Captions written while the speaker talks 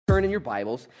turn in your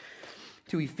Bibles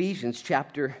to Ephesians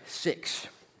chapter 6.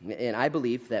 And I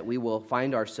believe that we will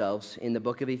find ourselves in the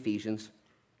book of Ephesians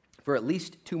for at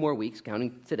least 2 more weeks,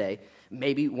 counting today,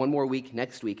 maybe 1 more week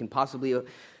next week, and possibly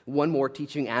one more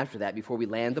teaching after that before we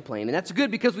land the plane. And that's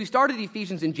good because we started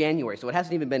Ephesians in January, so it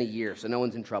hasn't even been a year, so no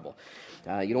one's in trouble.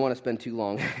 You don't want to spend too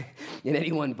long in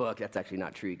any one book. That's actually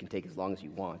not true. You can take as long as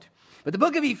you want. But the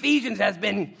book of Ephesians has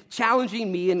been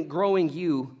challenging me and growing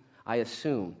you, I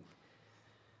assume,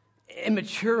 and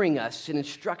maturing us and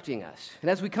instructing us.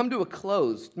 And as we come to a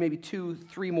close, maybe 2,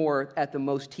 3 more at the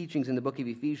most teachings in the book of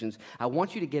Ephesians, I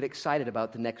want you to get excited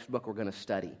about the next book we're going to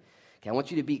study. Okay, I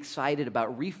want you to be excited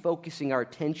about refocusing our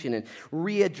attention and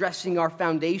readdressing our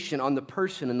foundation on the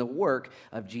person and the work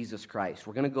of Jesus Christ.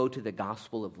 We're going to go to the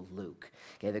Gospel of Luke.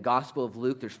 Okay, the Gospel of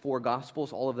Luke, there's 4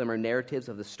 Gospels. All of them are narratives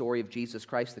of the story of Jesus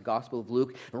Christ. The Gospel of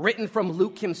Luke, written from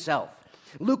Luke himself.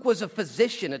 Luke was a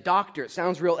physician, a doctor. It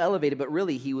sounds real elevated, but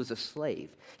really he was a slave.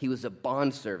 He was a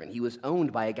bondservant. He was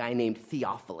owned by a guy named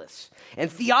Theophilus.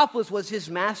 And Theophilus was his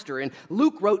master. And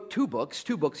Luke wrote 2 books.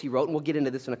 2 books he wrote, and we'll get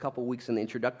into this in a couple weeks in the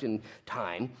introduction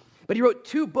time. But he wrote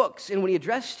 2 books, and when he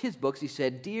addressed his books, he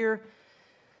said, "Dear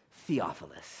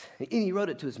Theophilus." And he wrote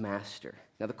it to his master.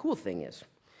 Now, the cool thing is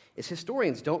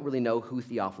historians don't really know who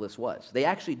Theophilus was. They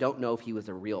actually don't know if he was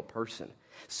a real person.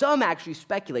 Some actually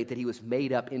speculate that he was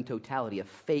made up in totality, a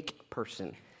fake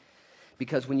person.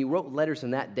 Because when you wrote letters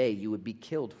in that day, you would be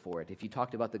killed for it. If you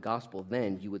talked about the gospel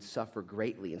then, you would suffer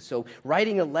greatly. And so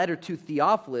writing a letter to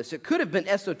Theophilus, it could have been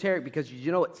esoteric because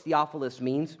you know what Theophilus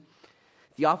means?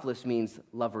 Theophilus means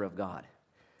lover of God.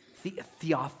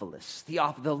 Theophilus,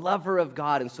 the lover of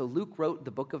God. And so Luke wrote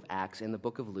the book of Acts and the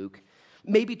book of Luke,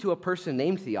 maybe to a person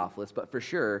named Theophilus, but for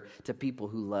sure to people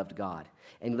who loved God.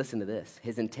 And listen to this.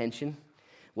 His intention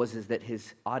was that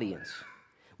his audience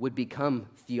would become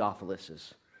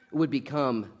Theophiluses, would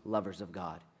become lovers of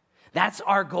God. That's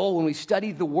our goal when we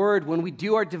study the Word, when we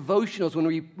do our devotionals, when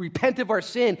we repent of our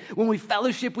sin, when we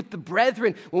fellowship with the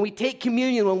brethren, when we take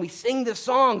communion, when we sing the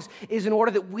songs, is in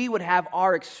order that we would have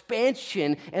our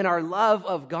expansion and our love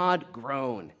of God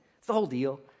grown. It's the whole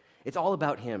deal. It's all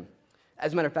about Him.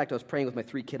 As a matter of fact, I was praying with my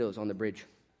 3 kiddos on the bridge.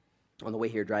 On the way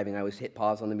here driving, I always hit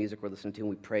pause on the music we're listening to, and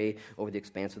we pray over the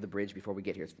expanse of the bridge before we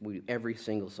get here. We do every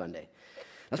single Sunday.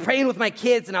 I was praying with my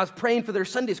kids, and I was praying for their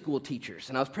Sunday school teachers.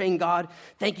 And I was praying, God,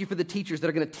 thank you for the teachers that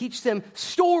are going to teach them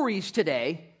stories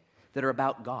today that are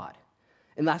about God.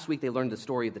 And last week, they learned the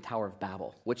story of the Tower of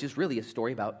Babel, which is really a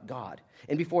story about God.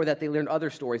 And before that, they learned other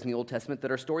stories in the Old Testament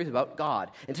that are stories about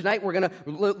God. And tonight, we're going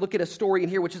to look at a story in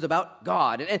here which is about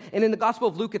God. And in the Gospel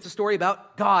of Luke, it's a story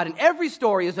about God. And every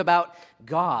story is about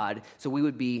God. So we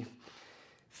would be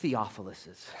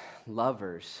Theophiluses,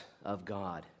 lovers of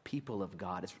God, people of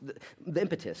God. It's the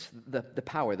impetus, the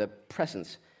power, the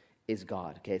presence is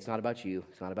God. Okay, it's not about you.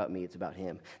 It's not about me. It's about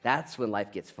Him. That's when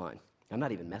life gets fun. I'm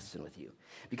not even messing with you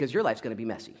because your life's going to be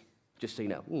messy, just so you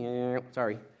know.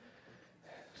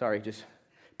 Sorry, just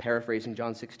paraphrasing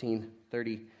John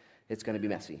 16:30. It's going to be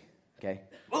messy, okay?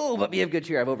 Oh, but be of good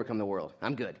cheer. I've overcome the world.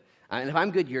 I'm good. And if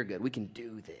I'm good, you're good. We can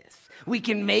do this. We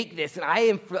can make this. And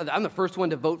I'm the first one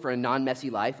to vote for a non-messy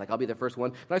life. Like, I'll be the first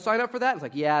one. When I sign up for that, it's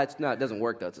like, yeah, it doesn't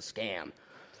work, though. It's a scam.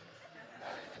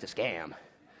 It's a scam.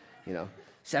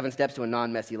 7 steps to a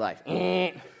non-messy life.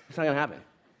 It's not going to happen.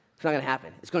 It's not going to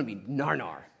happen. It's going to be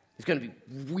nar. It's going to be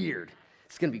weird.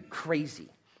 It's going to be crazy.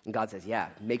 And God says, yeah,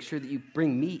 make sure that you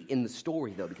bring me in the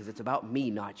story, though, because it's about me,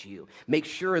 not you. Make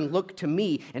sure and look to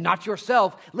me and not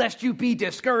yourself, lest you be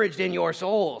discouraged in your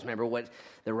souls. Remember what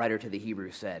the writer to the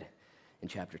Hebrews said in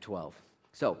chapter 12.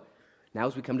 So now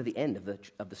as we come to the end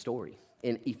of the story,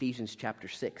 in Ephesians chapter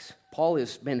 6. Paul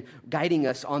has been guiding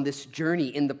us on this journey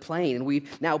in the plane, and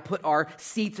we've now put our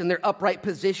seats in their upright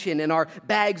position, and our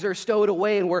bags are stowed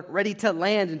away, and we're ready to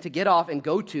land and to get off and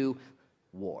go to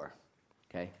war.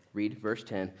 Okay, read verse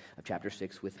 10 of chapter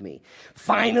 6 with me.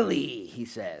 Finally, he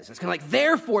says, it's kind of like,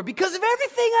 therefore, because of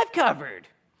everything I've covered,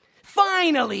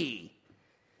 finally,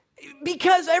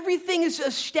 because everything is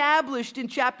established in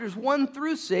chapters 1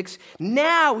 through 6,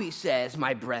 now he says,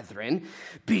 my brethren,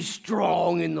 be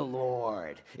strong in the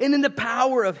Lord and in the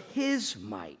power of His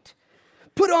might.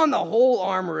 Put on the whole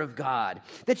armor of God,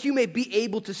 that you may be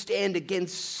able to stand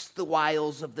against the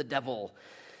wiles of the devil.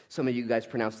 Some of you guys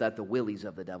pronounce that the willies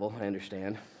of the devil, I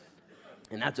understand.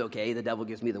 And that's okay, the devil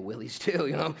gives me the willies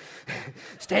too,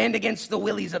 Stand against the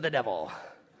willies of the devil.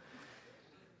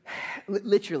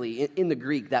 Literally, in the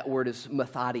Greek, that word is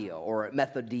methodia or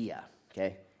methodia,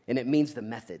 okay? And it means the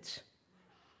methods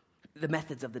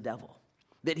of the devil.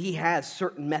 that he has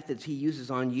certain methods he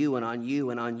uses on you and on you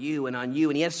and on you and on you.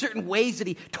 And he has certain ways that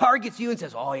he targets you and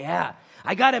says, oh yeah,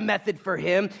 I got a method for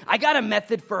him. I got a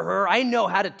method for her. I know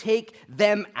how to take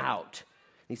them out.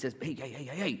 And he says,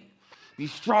 hey, be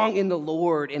strong in the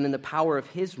Lord and in the power of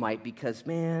his might, because,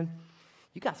 man,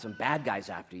 you got some bad guys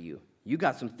after you. You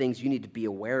got some things you need to be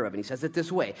aware of. And he says it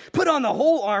this way: put on the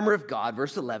whole armor of God,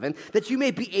 verse 11, that you may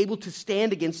be able to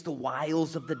stand against the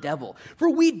wiles of the devil. For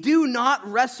we do not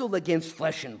wrestle against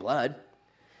flesh and blood,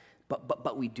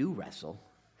 but we do wrestle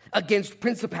against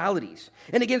principalities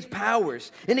and against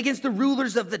powers and against the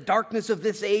rulers of the darkness of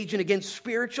this age and against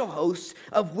spiritual hosts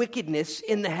of wickedness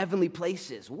in the heavenly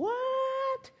places. What?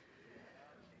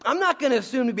 I'm not going to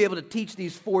assume to be able to teach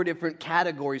these 4 different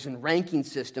categories and ranking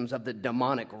systems of the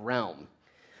demonic realm.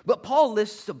 But Paul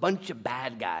lists a bunch of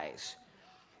bad guys.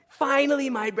 Finally,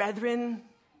 my brethren,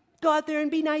 go out there and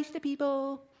be nice to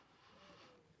people.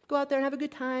 Go out there and have a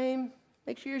good time.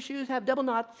 Make sure your shoes have double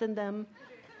knots in them.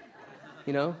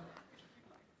 You know?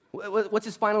 What's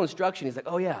his final instruction? He's like,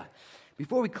 oh yeah,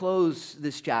 before we close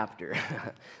this chapter,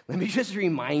 let me just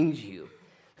remind you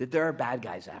that there are bad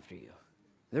guys after you.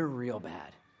 They're real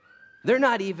bad. They're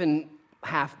not even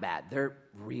half bad. They're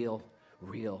real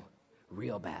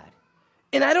bad.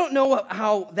 And I don't know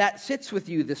how that sits with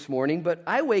you this morning, but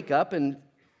I wake up and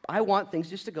I want things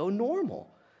just to go normal.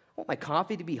 I want my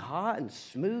coffee to be hot and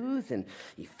smooth and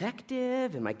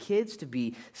effective, and my kids to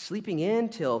be sleeping in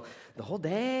till the whole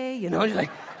day, you know,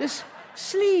 just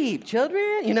sleep,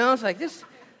 children, you know, it's like this,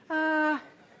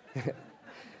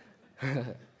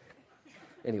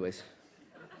 anyways.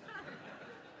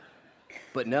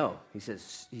 But no, he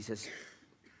says,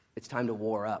 it's time to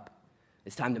war up.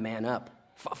 It's time to man up.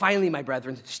 Finally, my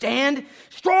brethren, stand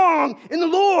strong in the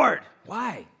Lord.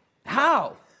 Why?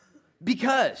 How?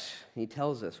 Because, he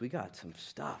tells us, we got some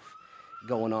stuff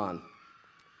going on.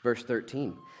 Verse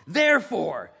 13.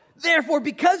 Therefore,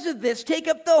 because of this, take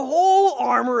up the whole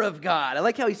armor of God. I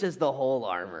like how he says the whole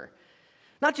armor.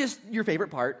 Not just your favorite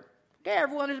part. Okay,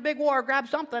 everyone, there's a big war, grab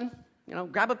something. You know,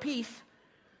 grab a piece.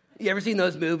 You ever seen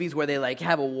those movies where they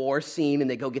have a war scene and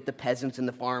they go get the peasants and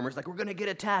the farmers? Like, we're going to get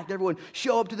attacked. Everyone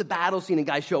show up to the battle scene and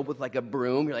guys show up with a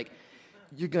broom. You're like,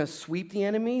 you're going to sweep the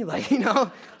enemy? Let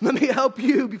me help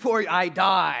you before I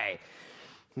die.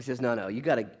 He says, no, you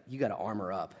got to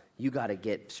armor up. You got to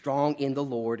get strong in the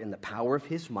Lord and the power of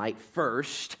his might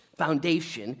first,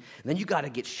 foundation. And then you got to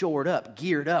get shored up,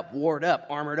 geared up, warred up,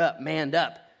 armored up, manned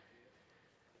up.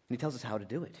 And he tells us how to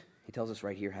do it. He tells us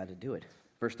right here how to do it.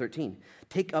 Verse 13,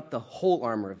 take up the whole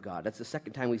armor of God. That's the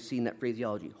second time we've seen that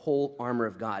phraseology, whole armor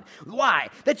of God. Why?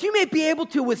 That you may be able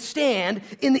to withstand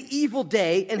in the evil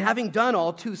day, and having done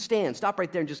all, to stand. Stop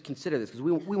right there and just consider this, because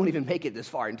we won't even make it this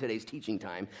far in today's teaching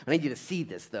time. I need you to see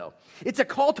this, though. It's a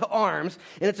call to arms,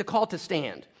 and it's a call to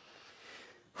stand.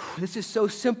 This is so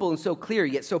simple and so clear,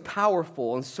 yet so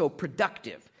powerful and so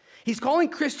productive. He's calling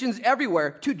Christians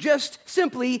everywhere to just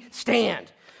simply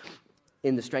stand.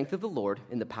 In the strength of the Lord,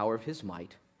 in the power of his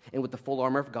might, and with the full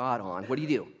armor of God on, what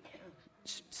do?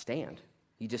 Stand.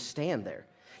 You just stand there.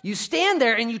 You stand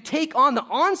there and you take on the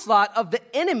onslaught of the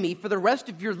enemy for the rest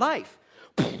of your life.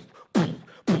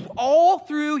 All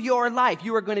through your life,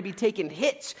 you are going to be taking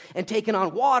hits and taking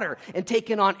on water and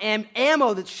taking on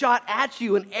ammo that's shot at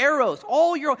you and arrows.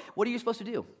 What are you supposed to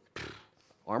do?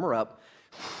 Armor up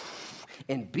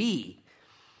and be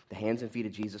the hands and feet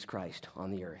of Jesus Christ on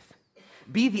the earth.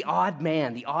 Be the odd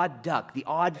man, the odd duck, the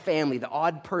odd family, the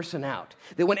odd person out.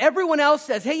 That when everyone else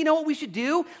says, hey, you know what we should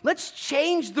do? Let's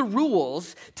change the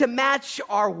rules to match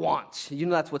our wants. You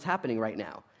know that's what's happening right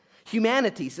now.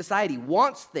 Humanity, society,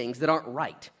 wants things that aren't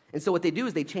right. And so what they do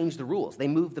is they change the rules. They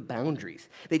move the boundaries.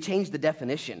 They change the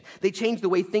definition. They change the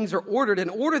way things are ordered in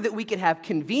order that we can have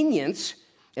convenience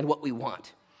and what we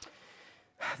want.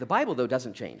 The Bible, though,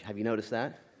 doesn't change. Have you noticed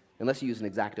that? Unless you use an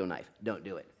X-Acto knife. Don't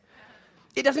do it.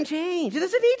 It doesn't change. It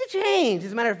doesn't need to change.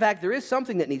 As a matter of fact, there is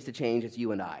something that needs to change. It's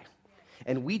you and I.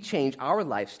 And we change our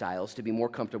lifestyles to be more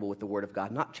comfortable with the Word of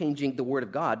God, not changing the Word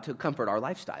of God to comfort our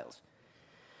lifestyles.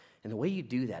 And the way you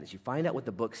do that is you find out what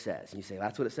the book says. And you say,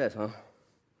 that's what it says, huh?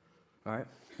 All right.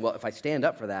 Well, if I stand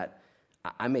up for that,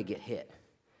 I may get hit.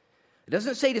 It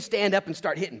doesn't say to stand up and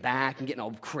start hitting back and getting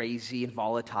all crazy and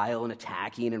volatile and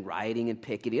attacking and rioting and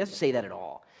picketing. It doesn't say that at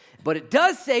all. But it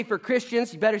does say for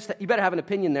Christians, you better have an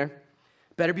opinion there.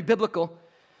 Better be biblical.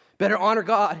 Better honor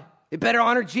God. You better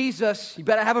honor Jesus. You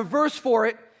better have a verse for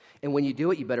it. And when you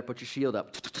do it, you better put your shield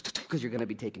up because you're going to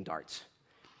be taking darts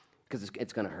because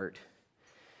it's going to hurt.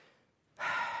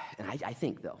 And I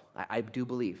think, though, I do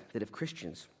believe that if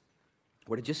Christians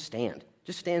were to just stand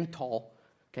tall,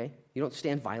 okay? You don't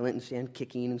stand violent and stand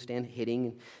kicking and stand hitting.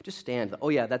 And just stand. Oh,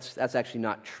 yeah, that's actually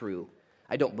not true.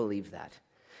 I don't believe that.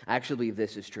 I actually believe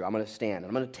this is true. I'm going to stand.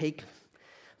 I'm going to take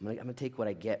what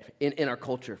I get in our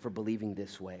culture for believing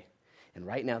this way. And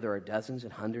right now there are dozens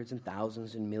and hundreds and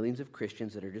thousands and millions of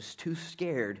Christians that are just too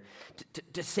scared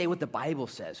to say what the Bible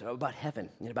says about heaven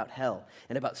and about hell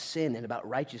and about sin and about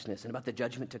righteousness and about the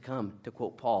judgment to come, to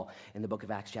quote Paul in the book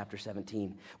of Acts chapter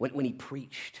 17, when he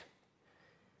preached.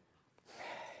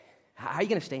 How are you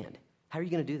going to stand? How are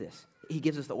you going to do this? He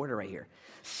gives us the order right here.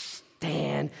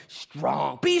 Stand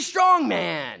strong. Be strong,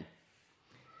 man,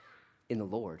 in the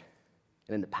Lord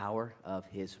and in the power of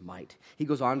his might. He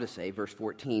goes on to say, verse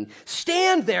 14,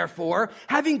 stand therefore,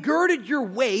 having girded your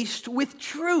waist with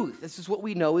truth. This is what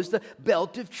we know as the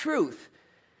belt of truth.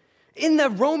 In the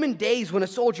Roman days, when a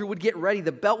soldier would get ready,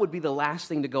 the belt would be the last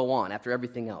thing to go on after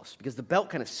everything else, because the belt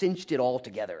kind of cinched it all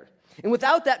together. And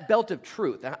without that belt of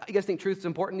truth, you guys think truth is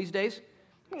important these days?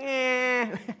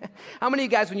 How many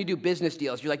of you guys, when you do business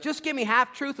deals, you're like, just give me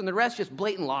half truth and the rest just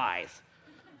blatant lies?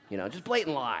 Just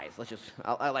blatant lies.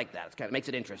 I like that. It kind of makes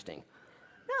it interesting.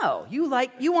 No, you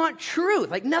want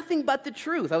truth, like nothing but the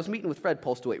truth. I was meeting with Fred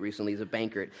Polstowait recently. He's a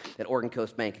banker at Oregon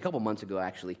Coast Bank, a couple months ago,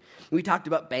 actually. We talked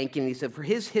about banking, and he said for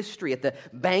his history at the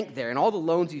bank there and all the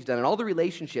loans he's done and all the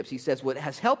relationships, he says what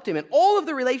has helped him in all of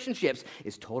the relationships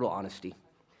is total honesty.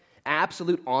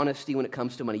 Absolute honesty when it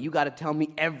comes to money. You got to tell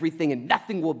me everything and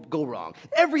nothing will go wrong.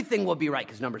 Everything will be right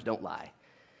because numbers don't lie.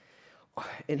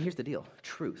 And here's the deal.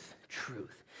 Truth.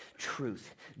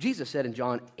 Jesus said in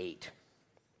John 8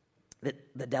 that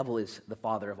the devil is the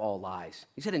father of all lies.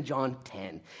 He said in John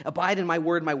 10, abide in my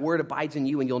word abides in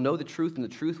you, and you'll know the truth, and the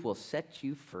truth will set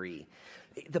you free.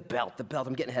 The belt.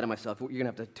 I'm getting ahead of myself. You're going to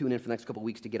have to tune in for the next couple of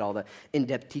weeks to get all the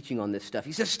in-depth teaching on this stuff.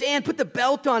 He says, stand, put the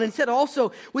belt on. And he said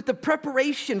also, with the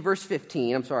preparation, verse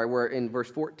 15, we're in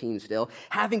verse 14 still,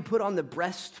 having put on the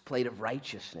breastplate of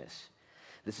righteousness.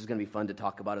 This is going to be fun to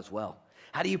talk about as well.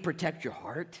 How do you protect your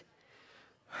heart?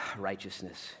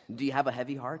 Righteousness. Do you have a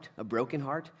heavy heart, a broken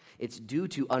heart? It's due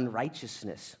to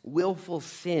unrighteousness. Willful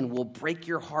sin will break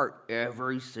your heart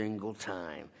every single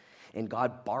time. And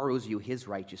God borrows you his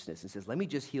righteousness and says, let me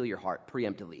just heal your heart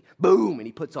preemptively. Boom! And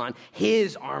he puts on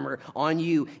his armor on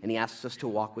you, and he asks us to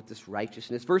walk with this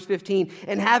righteousness. Verse 15,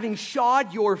 and having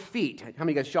shod your feet. How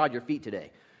many of you guys shod your feet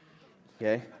today?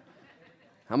 Okay.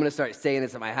 I'm going to start saying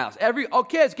this at my house.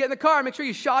 Kids, get in the car. Make sure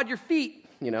you shod your feet,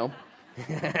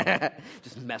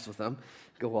 Just mess with them.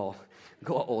 Go all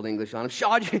old English on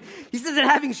them. He says, and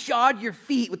having shod your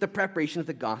feet with the preparation of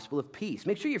the gospel of peace.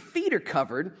 Make sure your feet are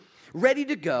covered, ready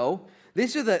to go.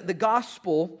 These are the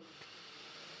gospel,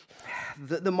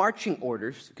 the marching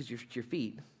orders, because your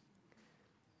feet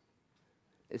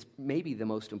is maybe the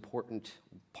most important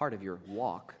part of your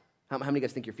walk. How many of you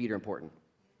guys think your feet are important?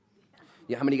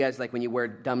 Yeah, how many of you guys, like when you wear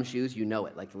dumb shoes, you know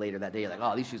it, like later that day, you're like,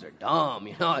 oh, these shoes are dumb,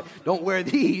 don't wear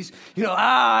these,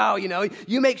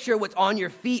 you make sure what's on your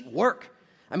feet work.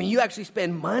 I mean, you actually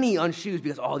spend money on shoes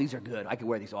because, oh, these are good. I could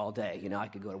wear these all day, I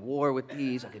could go to war with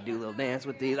these, I could do a little dance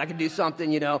with these, I could do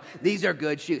something, these are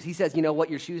good shoes. He says, you know what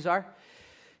your shoes are?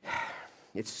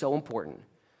 It's so important,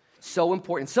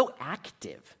 so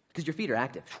active, because your feet are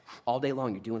active. All day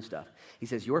long, you're doing stuff. He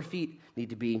says, your feet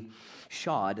need to be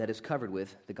shod, that is covered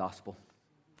with the gospel.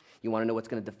 You want to know what's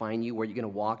going to define you, where you're going to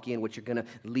walk in, what you're going to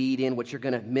lead in, what you're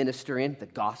going to minister in? The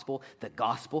gospel, the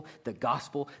gospel, the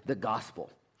gospel, the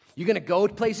gospel. You're going to go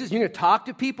to places, you're going to talk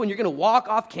to people, and you're going to walk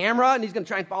off camera, and he's going to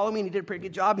try and follow me, and he did a pretty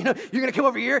good job. You're going to come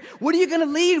over here. What are you going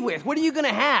to lead with? What are you going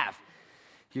to have?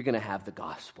 You're going to have the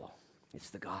gospel. It's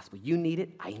the gospel. You need it.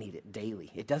 I need it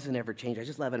daily. It doesn't ever change. I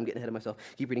just love it. I'm getting ahead of myself.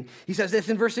 Keep reading. He says this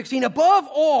in verse 16, above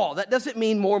all. That doesn't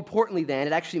mean more importantly than.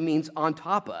 It actually means on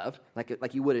top of,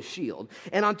 like you would a shield.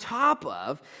 And on top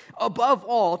of, above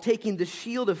all, taking the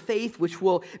shield of faith, which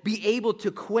will be able to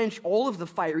quench all of the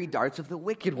fiery darts of the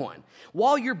wicked one.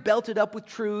 While you're belted up with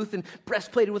truth and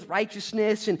breastplated with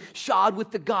righteousness and shod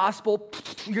with the gospel,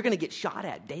 you're going to get shot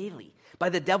at daily by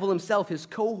the devil himself, his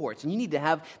cohorts. And you need to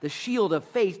have the shield of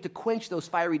faith to quench those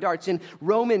fiery darts. In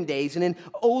Roman days and in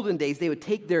olden days, they would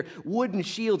take their wooden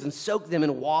shields and soak them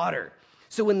in water.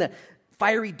 So when the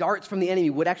fiery darts from the enemy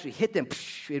would actually hit them,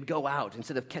 it'd go out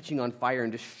instead of catching on fire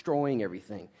and destroying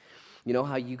everything. You know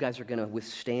how you guys are going to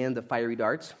withstand the fiery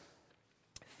darts?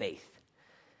 Faith.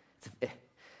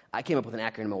 I came up with an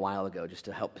acronym a while ago just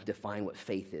to help define what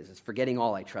faith is. It's forgetting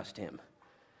all, I trust him.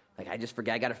 Like, I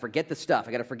got to forget the stuff.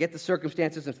 I got to forget the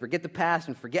circumstances and forget the past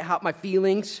and forget how my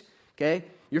feelings, okay?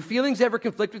 Your feelings ever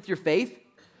conflict with your faith?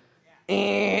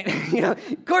 And,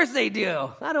 of course they do.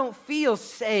 I don't feel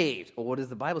saved. Well, what does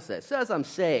the Bible say? It says I'm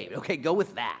saved. Okay, go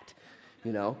with that,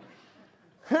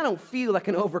 I don't feel like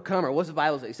an overcomer. What's the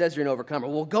Bible say? It says you're an overcomer.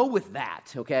 Well, go with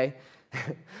that, okay?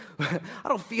 I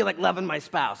don't feel like loving my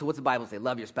spouse. So what's the Bible say?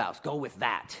 Love your spouse. Go with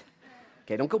that.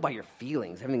 Okay, don't go by your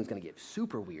feelings. Everything's going to get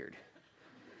super weird.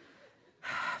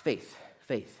 Faith,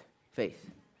 faith, faith,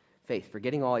 faith.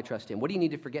 Forgetting all, I trust him. What do you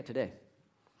need to forget today?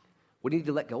 What do you need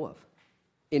to let go of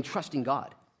in trusting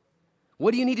God?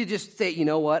 What do you need to just say, you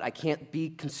know what? I can't be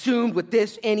consumed with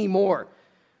this anymore.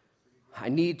 I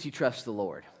need to trust the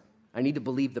Lord. I need to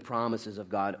believe the promises of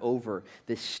God over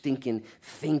this stinking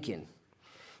thinking.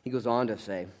 He goes on to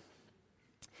say,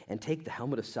 and take the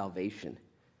helmet of salvation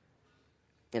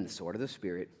and the sword of the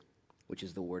Spirit, which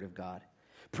is the word of God.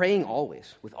 Praying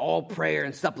always with all prayer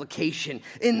and supplication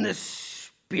in the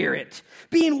Spirit,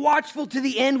 being watchful to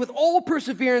the end with all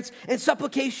perseverance and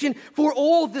supplication for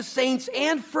all the saints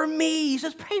and for me. He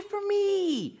says, pray for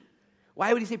me.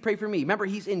 Why would he say pray for me? Remember,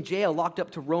 he's in jail, locked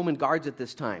up to Roman guards at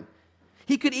this time.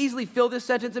 He could easily fill this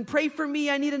sentence and pray for me,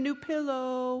 I need a new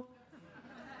pillow.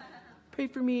 Pray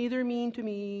for me, they're mean to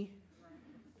me.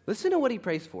 Listen to what he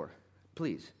prays for,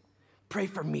 please. Pray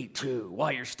for me too,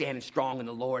 while you're standing strong in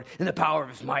the Lord in the power of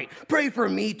his might. Pray for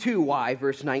me too. Why?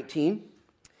 Verse 19.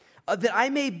 That I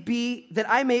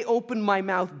may open my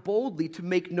mouth boldly to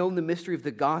make known the mystery of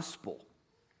the gospel.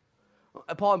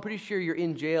 Paul, I'm pretty sure you're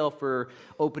in jail for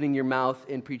opening your mouth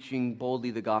and preaching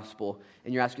boldly the gospel.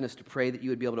 And you're asking us to pray that you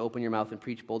would be able to open your mouth and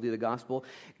preach boldly the gospel.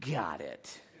 Got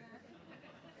it.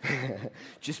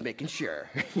 Just making sure.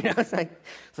 You know, it's like,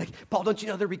 Paul, don't you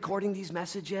know they're recording these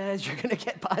messages? You're going to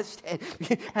get busted.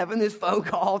 Having this phone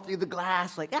call through the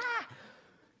glass, like, ah.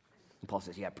 And Paul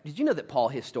says, yeah. Did you know that Paul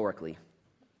historically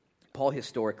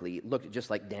looked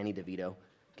just like Danny DeVito?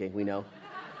 Okay, we know.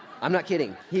 I'm not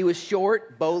kidding. He was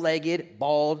short, bow-legged,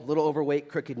 bald, little overweight,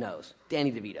 crooked nose.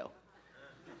 Danny DeVito.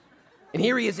 And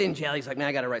here he is in jail. He's like, man,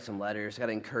 I got to write some letters. I got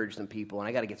to encourage some people, and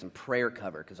I got to get some prayer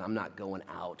cover because I'm not going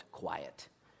out quiet.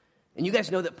 And you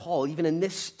guys know that Paul, even in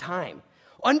this time,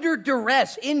 under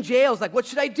duress, in jail, is like, what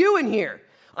should I do in here?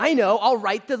 I know, I'll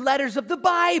write the letters of the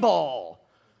Bible.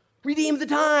 Redeem the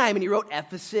time. And he wrote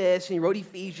Ephesus, and he wrote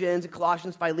Ephesians, and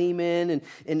Colossians, Philemon,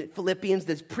 and Philippians,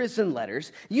 these prison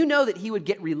letters. You know that he would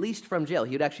get released from jail.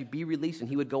 He would actually be released, and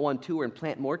he would go on tour and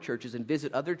plant more churches and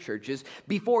visit other churches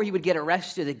before he would get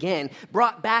arrested again,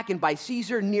 brought back, and by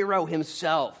Caesar Nero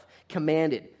himself,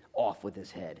 commanded, off with his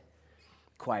head.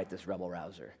 Quiet this rebel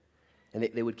rouser. And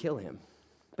they would kill him.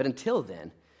 But until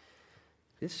then,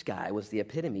 this guy was the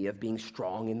epitome of being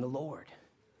strong in the Lord.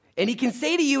 And he can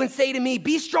say to you and say to me,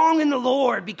 be strong in the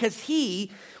Lord, because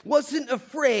he wasn't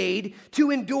afraid to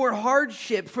endure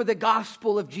hardship for the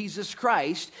gospel of Jesus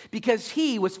Christ, because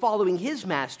he was following his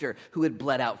master who had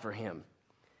bled out for him.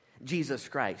 Jesus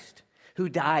Christ, who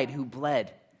died, who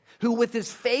bled, who with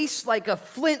his face like a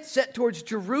flint set towards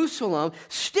Jerusalem,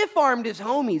 stiff-armed his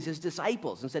homies, his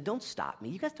disciples, and said, don't stop me.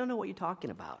 You guys don't know what you're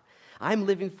talking about. I'm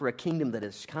living for a kingdom that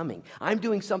is coming. I'm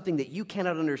doing something that you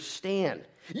cannot understand.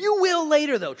 You will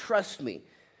later, though, trust me.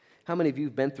 How many of you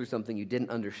have been through something you didn't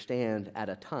understand at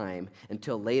a time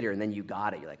until later, and then you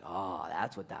got it? You're like, oh,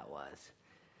 that's what that was.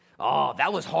 Oh,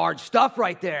 that was hard stuff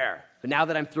right there. But now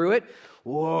that I'm through it,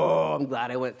 whoa, I'm glad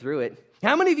I went through it.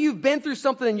 How many of you have been through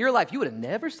something in your life you would have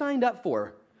never signed up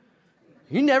for?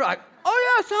 You never, like,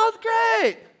 oh yeah, sounds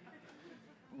great.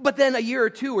 But then a year or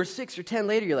 2 or 6 or 10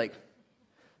 later, you're like,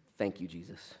 thank you,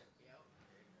 Jesus.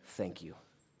 Thank you.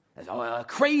 As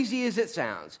crazy as it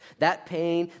sounds, that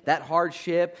pain, that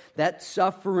hardship, that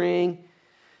suffering.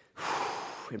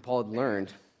 And Paul had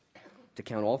learned to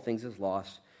count all things as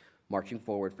loss, marching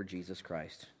forward for Jesus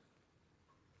Christ.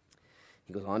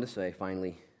 He goes on to say,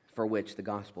 finally, for which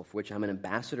I'm an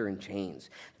ambassador in chains,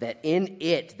 that in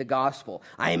it, the gospel,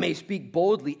 I may speak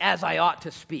boldly as I ought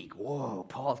to speak. Whoa,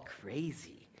 Paul's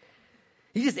crazy.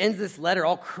 He just ends this letter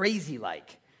all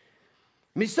crazy-like.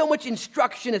 I mean, so much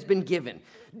instruction has been given.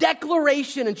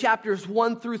 Declaration in chapters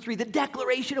 1 through 3, the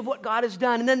declaration of what God has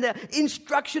done, and then the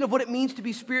instruction of what it means to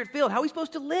be spirit-filled, how are we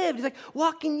supposed to live? He's like,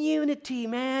 walk in unity,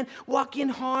 man. Walk in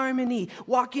harmony.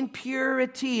 Walk in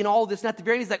purity, and all this. And at the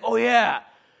very end, he's like, oh yeah,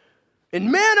 and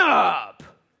man up.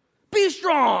 Be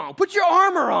strong. Put your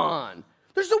armor on.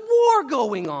 There's a war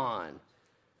going on.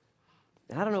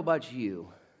 And I don't know about you,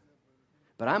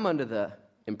 but I'm under the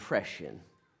impression,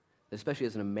 especially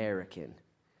as an American,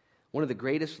 one of the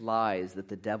greatest lies that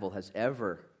the devil has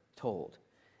ever told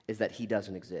is that he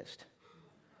doesn't exist.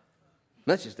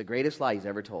 And that's just the greatest lie he's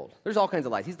ever told. There's all kinds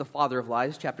of lies. He's the father of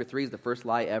lies. Chapter 3 is the first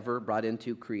lie ever brought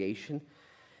into creation.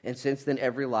 And since then,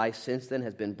 every lie since then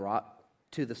has been brought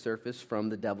to the surface from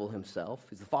the devil himself.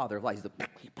 He's the father of lies.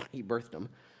 He birthed them.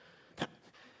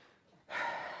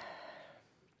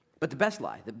 But the best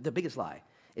lie, the biggest lie,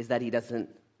 is that he doesn't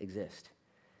exist.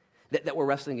 That we're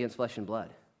wrestling against flesh and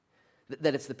blood.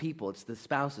 That it's the people, it's the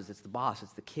spouses, it's the boss,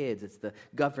 it's the kids, it's the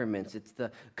governments, it's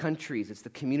the countries, it's the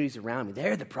communities around me.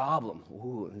 They're the problem.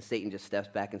 Ooh, and Satan just steps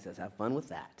back and says, have fun with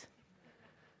that.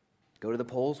 Go to the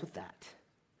polls with that.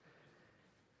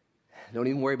 Don't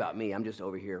even worry about me. I'm just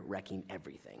over here wrecking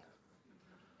everything.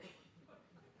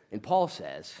 And Paul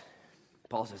says,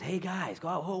 hey guys, go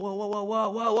out.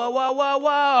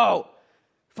 Whoa.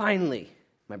 Finally,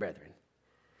 my brethren,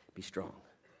 be strong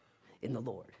in the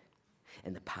Lord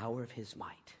and the power of his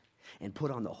might, and put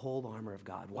on the whole armor of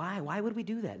God. Why? Why would we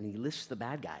do that? And he lists the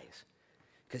bad guys.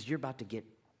 Because you're about to get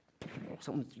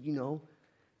something,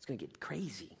 it's going to get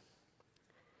crazy.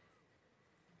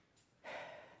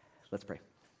 Let's pray.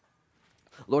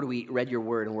 Lord, we read your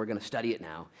word, and we're going to study it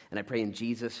now. And I pray in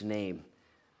Jesus' name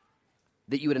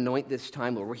that you would anoint this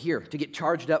time, Lord. We're here to get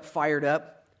charged up, fired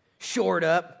up, shored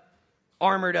up,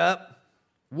 armored up,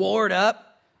 warred up.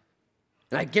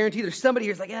 And I guarantee there's somebody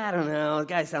here who's like, I don't know, the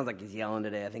guy sounds like he's yelling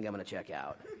today. I think I'm going to check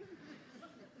out.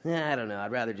 I don't know.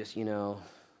 I'd rather just,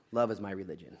 love is my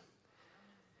religion.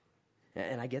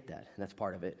 And I get that, and that's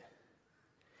part of it.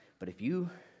 But if you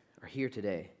are here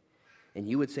today, and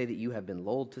you would say that you have been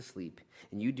lulled to sleep,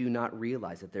 and you do not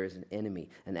realize that there is an enemy,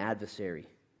 an adversary,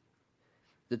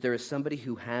 that there is somebody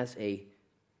who has a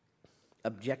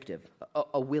objective,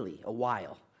 a willy, a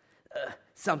wile,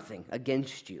 something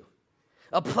against you,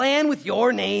 a plan with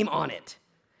your name on it.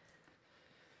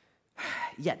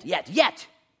 Yet.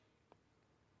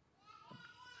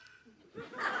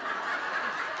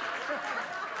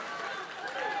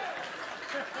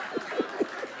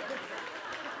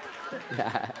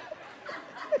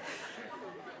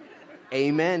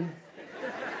 Amen.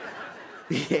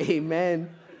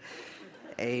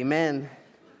 Amen.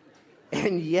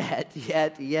 And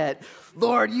yet,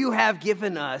 Lord, you have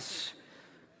given us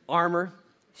armor,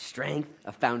 strength,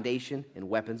 a foundation, and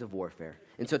weapons of warfare.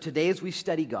 And so today as we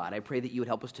study God, I pray that you would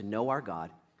help us to know our God,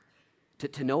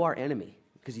 to know our enemy,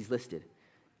 because he's listed,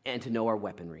 and to know our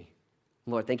weaponry.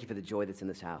 Lord, thank you for the joy that's in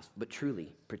this house. But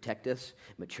truly, protect us,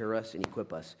 mature us, and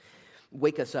equip us.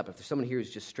 Wake us up. If there's someone here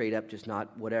who's just straight up, just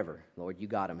not whatever, Lord, you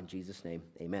got them. In Jesus' name,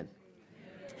 amen.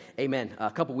 Amen. A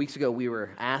couple weeks ago, we were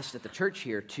asked at the church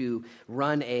here to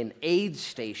run an aid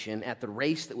station at the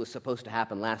race that was supposed to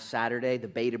happen last Saturday, the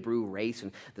Beta Brew race,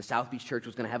 and the South Beach Church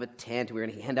was going to have a tent, and we were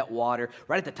going to hand out water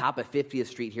right at the top of 50th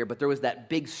Street here, but there was that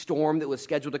big storm that was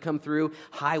scheduled to come through,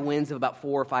 high winds of about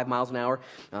 4 or 5 miles an hour.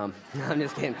 I'm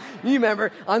just kidding. You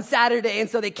remember, on Saturday, and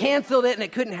so they canceled it, and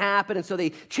it couldn't happen, and so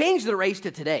they changed the race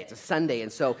to today. It's a Sunday,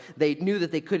 and so they knew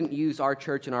that they couldn't use our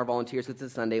church and our volunteers because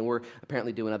it's a Sunday, and we're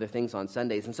apparently doing other things on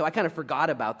Sundays, and so I kind of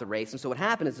forgot about the race. And so what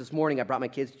happened is this morning I brought my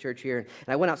kids to church here, and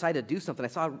I went outside to do something. I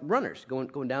saw runners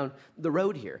going down the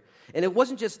road here. And it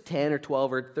wasn't just 10 or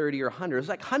 12 or 30 or 100. It was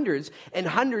like hundreds and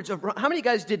hundreds of... How many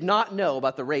guys did not know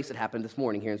about the race that happened this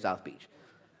morning here in South Beach?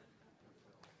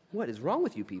 What is wrong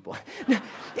with you people?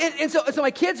 and so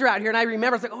my kids are out here, and I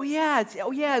remember, I was like, oh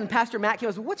yeah. And Pastor Matt came, I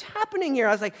was like, what's happening here?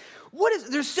 I was like,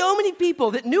 there's so many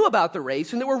people that knew about the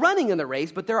race and that were running in the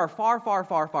race, but there are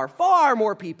far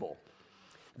more people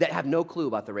that have no clue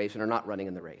about the race and are not running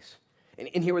in the race.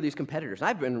 And here were these competitors. And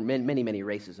I've been in many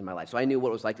races in my life, so I knew what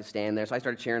it was like to stand there. So I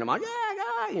started cheering them on,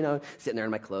 sitting there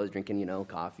in my clothes, drinking,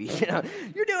 coffee.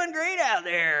 You're doing great out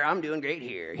there. I'm doing great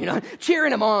here.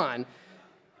 Cheering them on.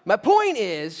 My point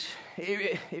is,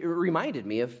 it reminded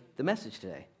me of the message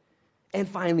today. And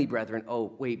finally, brethren,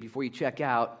 before you check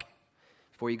out,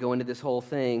 before you go into this whole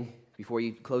thing, before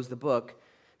you close the book,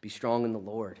 be strong in the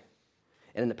Lord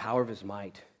and in the power of his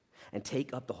might. And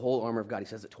take up the whole armor of God. He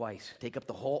says it twice. Take up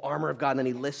the whole armor of God, and then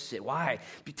he lists it. Why?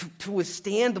 To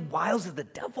withstand the wiles of the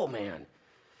devil, man.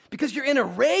 Because you're in a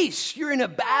race. You're in a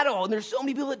battle, and there's so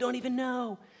many people that don't even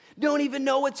know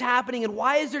what's happening. And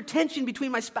why is there tension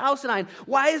between my spouse and I? And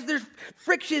why is there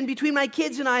friction between my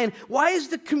kids and I? And why is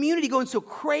the community going so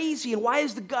crazy? And why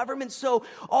is the government so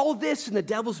all this? And the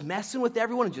devil's messing with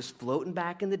everyone and just floating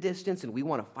back in the distance, and we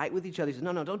want to fight with each other. He says,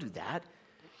 no, don't do that.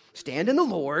 Stand in the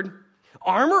Lord.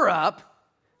 Armor up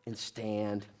and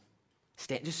stand.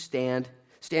 Just stand.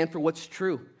 Stand for what's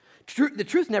true. The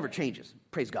truth never changes.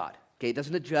 Praise God. Okay, it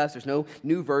doesn't adjust. There's no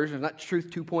new version. There's not truth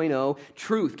 2.0.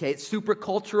 Truth, okay, it's super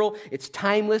cultural. It's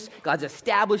timeless. God's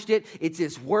established it. It's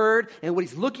his word. And what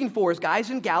he's looking for is guys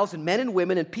and gals and men and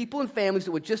women and people and families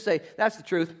that would just say, that's the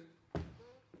truth,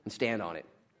 and stand on it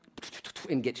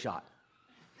and get shot.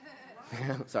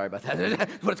 Sorry about that.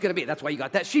 That's what it's going to be. That's why you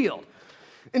got that shield.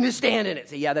 And just stand in it.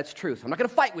 Say, yeah, that's truth. I'm not going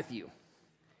to fight with you.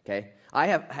 okay?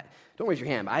 Don't raise your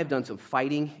hand, but I have done some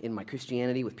fighting in my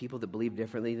Christianity with people that believe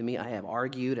differently than me. I have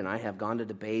argued, and I have gone to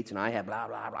debates, and I have blah,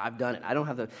 blah, blah. I've done it. I don't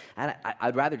have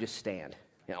I'd rather just stand.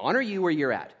 Honor you where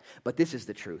you're at. But this is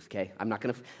the truth, okay? I'm not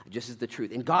going to, just is the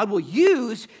truth. And God will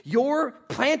use your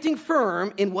planting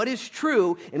firm in what is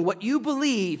true and what you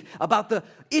believe about the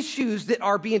issues that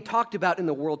are being talked about in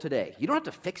the world today. You don't have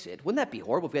to fix it. Wouldn't that be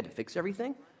horrible if we had to fix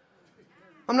everything?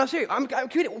 I'm not serious. I'm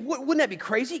kidding. Wouldn't that be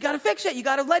crazy? You got to fix it. You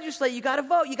got to legislate. You got to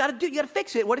vote. You got to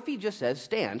fix it. What if he just says,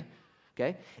 stand,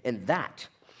 okay? And that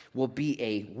will be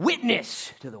a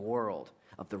witness to the world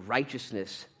of the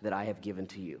righteousness that I have given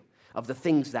to you, of the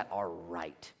things that are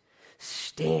right.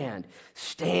 Stand,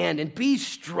 and be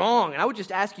strong. And I would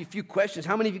just ask you a few questions.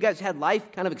 How many of you guys had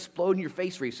life kind of explode in your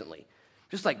face recently?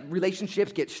 Just like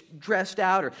relationships get stressed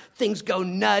out, or things go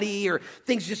nutty, or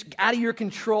things just out of your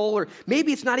control, or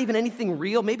maybe it's not even anything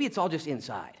real. Maybe it's all just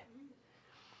inside.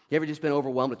 You ever just been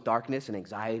overwhelmed with darkness and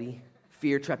anxiety,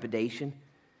 fear, trepidation,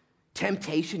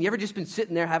 temptation? You ever just been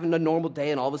sitting there having a normal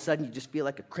day, and all of a sudden you just feel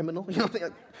like a criminal? What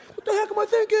the heck am I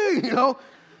thinking?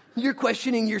 You're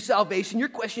questioning your salvation. You're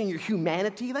questioning your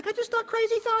humanity. Like, I just thought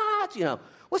crazy thoughts.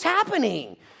 What's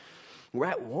happening? We're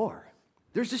at war.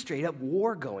 There's a straight up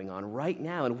war going on right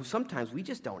now, and sometimes we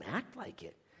just don't act like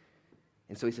it.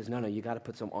 And so he says, no, you got to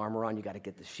put some armor on. You got to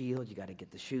get the shield. You got to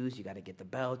get the shoes. You got to get the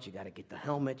belt. You got to get the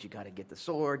helmet. You got to get the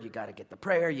sword. You got to get the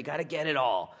prayer. You got to get it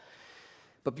all.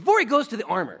 But before he goes to the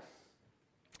armor,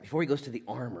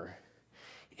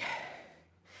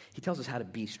 he tells us how to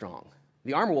be strong.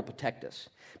 The armor will protect us.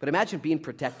 But imagine being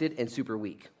protected and super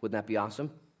weak. Wouldn't that be awesome?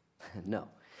 No.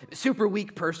 A super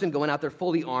weak person going out there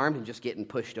fully armed and just getting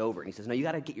pushed over. And he says, no, you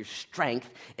got to get your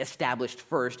strength established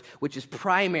first, which is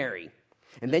primary.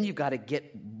 And then you've got to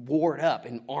get warred up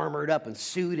and armored up and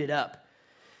suited up.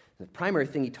 The primary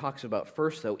thing he talks about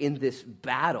first, though, in this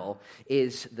battle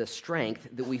is the strength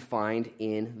that we find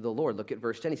in the Lord. Look at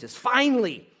verse 10. He says,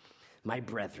 finally, my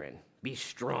brethren, be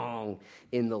strong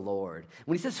in the Lord.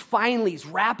 When he says finally, he's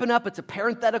wrapping up. It's a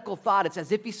parenthetical thought. It's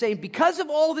as if he's saying, because of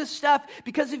all this stuff,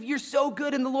 because of you're so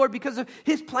good in the Lord, because of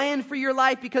his plan for your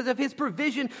life, because of his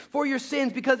provision for your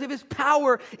sins, because of his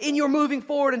power in your moving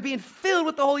forward and being filled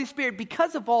with the Holy Spirit,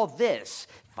 because of all this,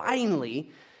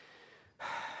 finally,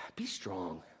 be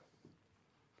strong.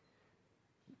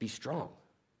 Be strong.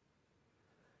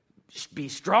 Be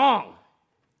strong.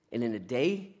 And in a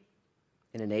day,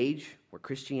 in an age where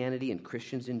Christianity and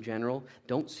Christians in general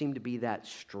don't seem to be that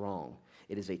strong,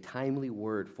 it is a timely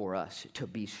word for us to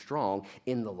be strong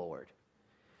in the Lord.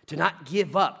 To not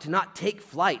give up, to not take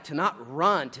flight, to not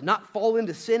run, to not fall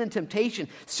into sin and temptation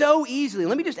so easily.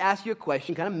 Let me just ask you a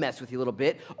question, kind of mess with you a little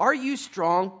bit. Are you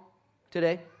strong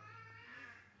today?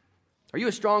 Are you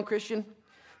a strong Christian?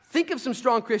 Think of some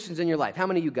strong Christians in your life. How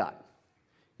many you got?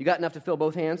 You got enough to fill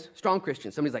both hands? Strong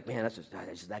Christian. Somebody's like, man, that's just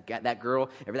that girl,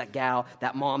 that gal,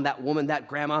 that mom, that woman, that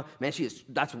grandma. Man,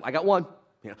 I got one.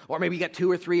 Or maybe you got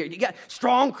two or three. Or you got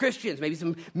strong Christians, maybe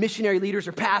some missionary leaders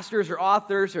or pastors or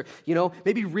authors or,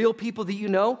 maybe real people that you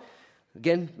know.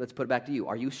 Again, let's put it back to you.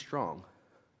 Are you strong?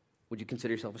 Would you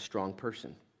consider yourself a strong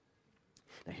person?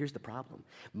 Now, here's the problem.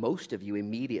 Most of you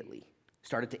immediately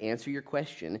started to answer your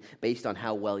question based on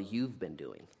how well you've been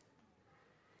doing.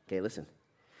 Okay, listen.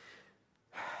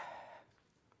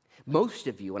 Most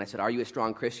of you, when I said, are you a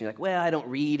strong Christian? You're like, well, I don't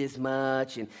read as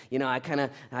much, and,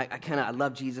 I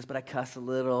love Jesus, but I cuss a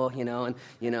little, and,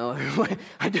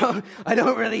 I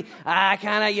don't really,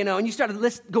 and you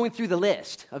started going through the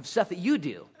list of stuff that you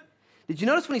do. Did you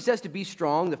notice when he says to be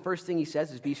strong, the first thing he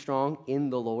says is be strong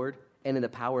in the Lord and in the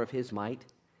power of his might,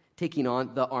 taking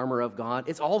on the armor of God?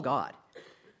 It's all God.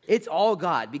 It's all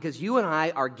God, because you and I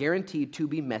are guaranteed to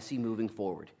be messy moving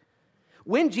forward.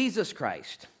 When Jesus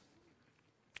Christ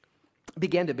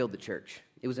began to build the church,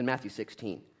 it was in Matthew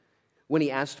 16, when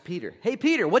he asked Peter, hey,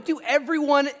 Peter, what do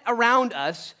everyone around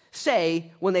us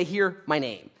say when they hear my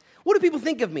name? What do people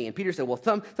think of me? And Peter said, well,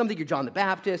 some think you're John the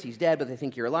Baptist. He's dead, but they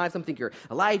think you're alive. Some think you're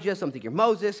Elijah. Some think you're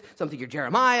Moses. Some think you're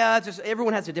Jeremiah.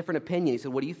 Everyone has a different opinion. He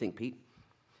said, what do you think, Pete?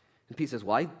 And Pete says,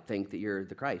 well, I think that you're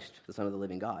the Christ, the Son of the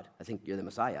living God. I think you're the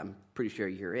Messiah. I'm pretty sure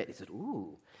you're it. He said,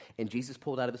 ooh. And Jesus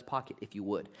pulled out of his pocket, if you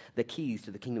would, the keys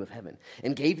to the kingdom of heaven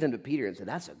and gave them to Peter and said,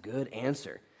 that's a good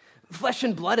answer. Flesh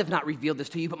and blood have not revealed this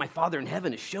to you, but my Father in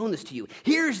heaven has shown this to you.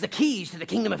 Here's the keys to the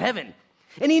kingdom of heaven.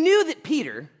 And he knew that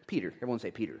Peter, everyone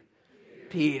say Peter.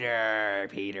 Peter,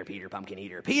 pumpkin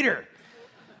eater. Peter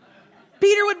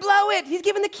would blow it. He's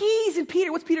given the keys. And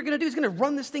what's Peter going to do? He's going to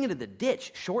run this thing into the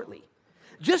ditch shortly.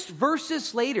 Just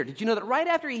verses later, did you know that right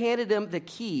after he handed him the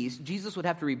keys, Jesus would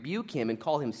have to rebuke him and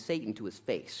call him Satan to his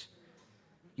face?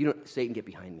 Satan, get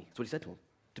behind me. That's what he said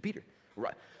to Peter.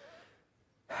 Right.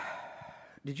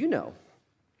 Did you know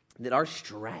that our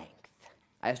strength,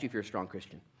 I asked you if you're a strong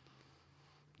Christian.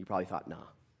 You probably thought, no,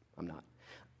 I'm not.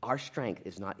 Our strength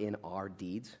is not in our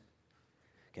deeds,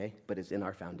 okay, but it's in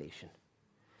our foundation.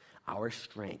 Our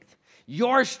strength,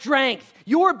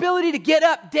 your ability to get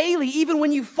up daily, even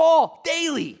when you fall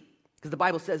daily. Because the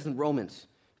Bible says in Romans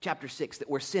chapter 6 that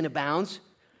where sin abounds,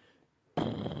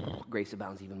 grace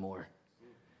abounds even more.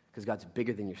 Because God's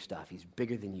bigger than your stuff. He's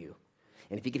bigger than you.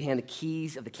 And if he could hand the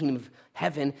keys of the kingdom of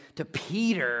heaven to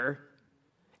Peter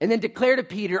and then declare to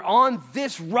Peter, on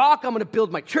this rock I'm going to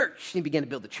build my church. And he began to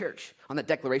build the church on that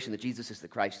declaration that Jesus is the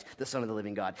Christ, the Son of the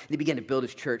living God. And he began to build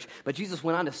his church. But Jesus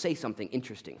went on to say something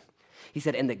interesting. He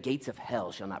said, and the gates of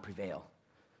hell shall not prevail.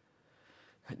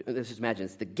 Let's just imagine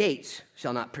this. The gates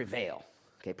shall not prevail.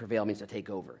 Okay, prevail means to take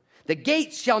over. The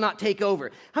gates shall not take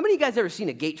over. How many of you guys ever seen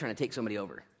a gate trying to take somebody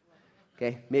over?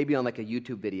 Okay, maybe on like a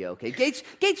YouTube video. Okay,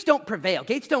 gates don't prevail.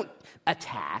 Gates don't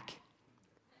attack.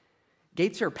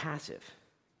 Gates are passive.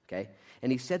 Okay,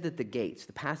 and he said that the gates,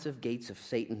 the passive gates of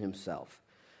Satan himself,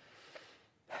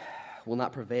 will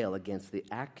not prevail against the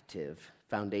active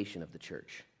foundation of the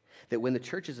church. That when the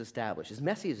church is established, as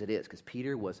messy as it is, because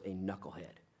Peter was a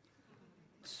knucklehead,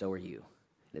 so are you.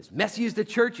 And as messy as the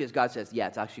church is, God says, yeah,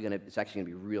 it's actually gonna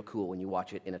be real cool when you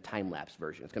watch it in a time-lapse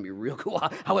version. It's gonna be real cool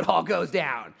how it all goes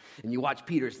down. And you watch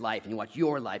Peter's life, and you watch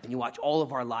your life, and you watch all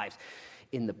of our lives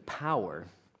in the power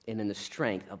and in the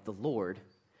strength of the Lord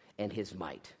and his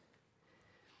might.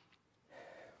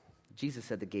 Jesus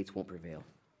said the gates won't prevail.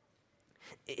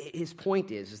 His point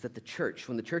is that the church,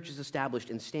 when the church is established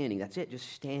and standing, that's it,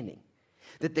 just standing,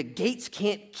 that the gates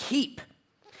can't keep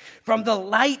from the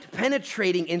light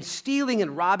penetrating and stealing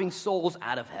and robbing souls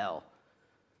out of hell.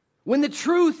 When the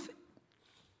truth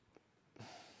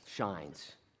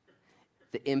shines,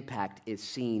 the impact is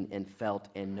seen and felt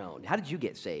and known. How did you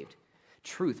get saved?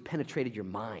 Truth penetrated your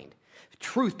mind.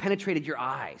 Truth penetrated your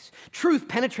eyes. Truth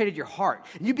penetrated your heart.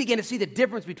 And you began to see the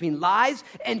difference between lies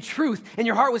and truth. And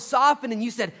your heart was softened and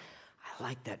you said, I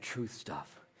like that truth stuff.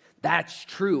 That's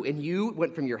true. And you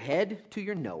went from your head to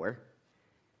your knower.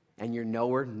 And your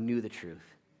knower knew the truth.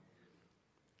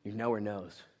 Your knower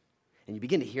knows. And you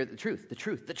begin to hear the truth.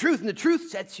 And the truth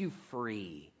sets you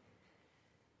free.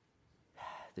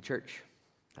 The church,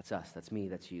 that's us, that's me,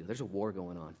 that's you. There's a war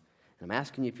going on. And I'm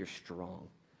asking you if you're strong.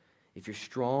 If you're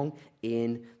strong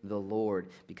in the Lord,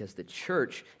 because the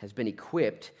church has been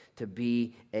equipped to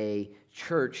be a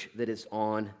church that is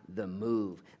on the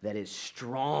move, that is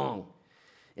strong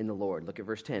in the Lord. Look at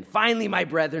verse 10. Finally, my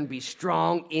brethren, be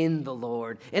strong in the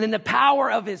Lord and in the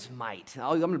power of his might.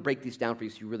 I'm going to break these down for you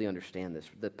so you really understand this.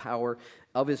 The power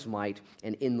of his might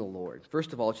and in the Lord.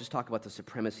 First of all, let's just talk about the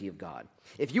supremacy of God.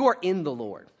 If you are in the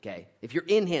Lord, okay, if you're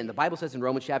in him, the Bible says in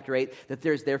Romans chapter 8 that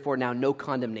there's therefore now no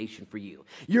condemnation for you.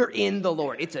 You're in the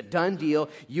Lord. It's a done deal.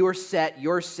 You're set.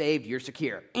 You're saved. You're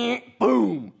secure.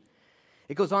 Boom.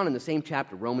 It goes on in the same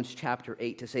chapter, Romans chapter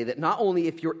 8, to say that not only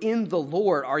if you're in the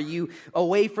Lord are you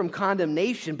away from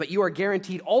condemnation, but you are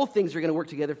guaranteed all things are going to work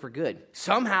together for good.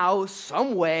 Somehow,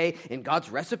 some way, in God's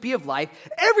recipe of life,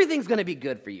 everything's going to be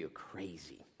good for you.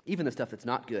 Crazy. Even the stuff that's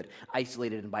not good,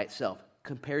 isolated and by itself,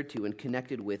 compared to and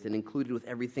connected with and included with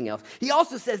everything else. He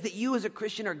also says that you as a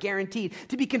Christian are guaranteed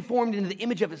to be conformed into the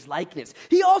image of his likeness.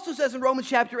 He also says in Romans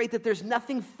chapter 8 that there's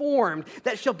nothing formed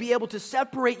that shall be able to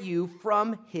separate you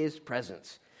from his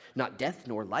presence. Not death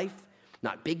nor life,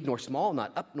 not big nor small,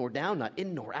 not up nor down, not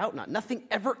in nor out, not nothing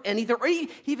ever, anything. Or he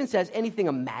even says anything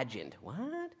imagined.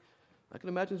 What? I can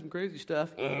imagine some crazy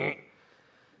stuff.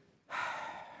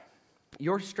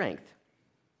 Your strength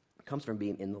comes from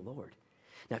being in the Lord.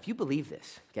 Now, if you believe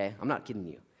this, okay, I'm not kidding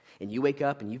you, and you wake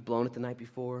up and you've blown it the night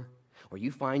before, or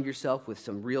you find yourself with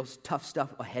some real tough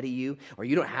stuff ahead of you, or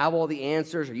you don't have all the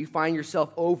answers, or you find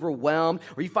yourself overwhelmed,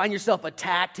 or you find yourself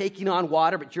attacked, taking on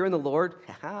water, but you're in the Lord,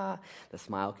 the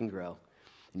smile can grow.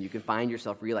 And you can find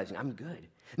yourself realizing, I'm good.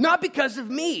 Not because of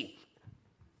me.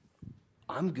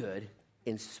 I'm good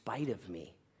in spite of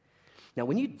me. Now,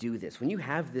 when you do this, when you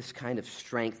have this kind of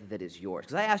strength that is yours,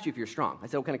 because I asked you if you're strong. I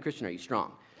said, what kind of Christian are you?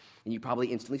 Strong. And you probably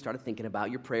instantly started thinking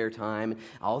about your prayer time, and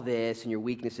all this, and your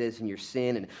weaknesses, and your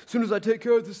sin. And as soon as I take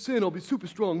care of the sin, I'll be super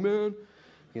strong, man.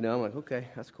 You know, I'm like, okay,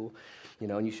 that's cool. You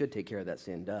know, and you should take care of that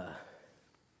sin, duh.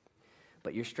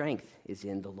 But your strength is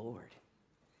in the Lord.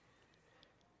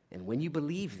 And when you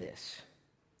believe this,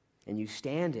 and you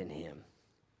stand in him,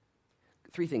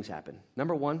 three things happen.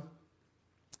 Number one,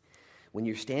 when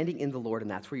you're standing in the Lord,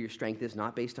 and that's where your strength is,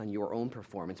 not based on your own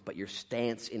performance, but your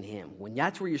stance in him. When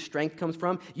that's where your strength comes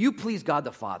from, you please God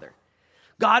the Father.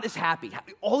 God is happy.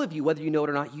 All of you, whether you know it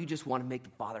or not, you just want to make the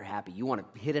Father happy. You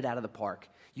want to hit it out of the park.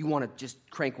 You want to just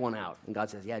crank one out. And God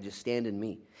says, yeah, just stand in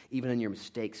me. Even in your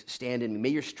mistakes, stand in me. May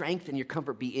your strength and your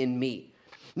comfort be in me.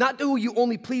 Not do you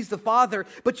only please the Father,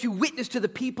 but you witness to the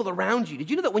people around you.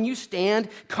 Did you know that when you stand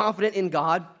confident in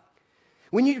God,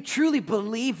 when you truly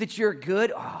believe that you're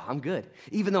good, oh, I'm good.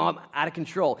 Even though I'm out of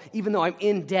control, even though I'm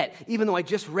in debt, even though I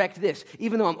just wrecked this,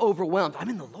 even though I'm overwhelmed, I'm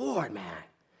in the Lord, man.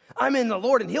 I'm in the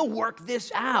Lord, and he'll work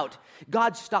this out.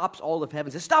 God stops all of heaven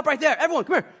and says, stop right there. Everyone,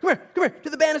 come here, to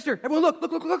the banister. Everyone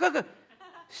look.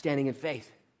 Standing in faith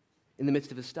in the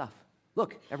midst of his stuff.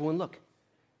 Look, everyone look.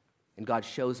 And God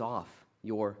shows off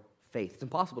your faith. It's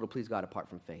impossible to please God apart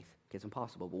from faith. Okay, it's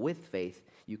impossible. But with faith,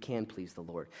 you can please the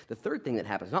Lord. The third thing that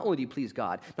happens, not only do you please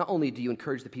God, not only do you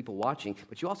encourage the people watching,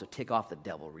 but you also tick off the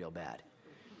devil real bad.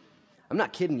 I'm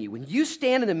not kidding you. When you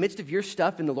stand in the midst of your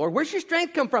stuff in the Lord, where's your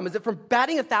strength come from? Is it from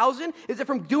batting 1,000? Is it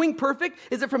from doing perfect?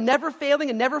 Is it from never failing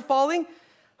and never falling?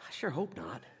 I sure hope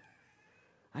not.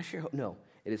 No.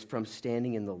 It is from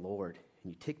standing in the Lord.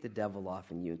 And you tick the devil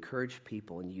off and you encourage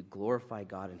people and you glorify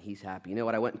God and he's happy. You know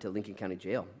what? I went into Lincoln County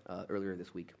Jail earlier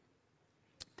this week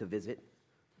to visit.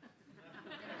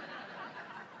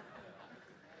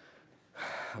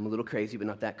 I'm a little crazy, but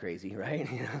not that crazy, right?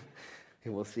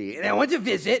 And we'll see. And I went to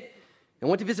visit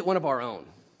one of our own,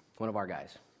 one of our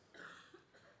guys.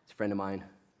 It's a friend of mine.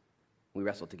 We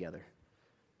wrestled together.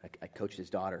 I coached his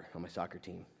daughter on my soccer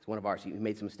team. It's one of ours. He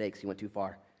made some mistakes. He went too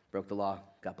far, broke the law,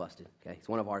 got busted. Okay, it's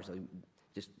one of ours, so he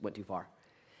just went too far.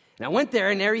 And I went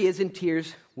there, and there he is in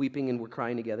tears, weeping, and we're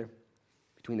crying together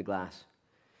between the glass.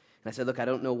 And I said, look, I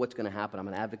don't know what's going to happen. I'm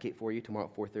going to advocate for you tomorrow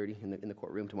at 4:30 in the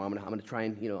courtroom tomorrow. I'm going to try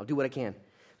and, I'll do what I can.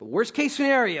 But worst case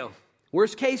scenario,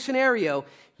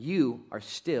 you are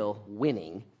still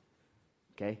winning,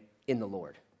 okay, in the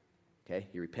Lord. Okay,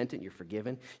 you're repentant, you're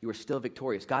forgiven, you are still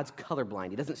victorious. God's colorblind.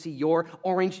 He doesn't see your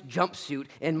orange jumpsuit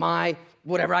and my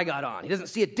whatever I got on. He doesn't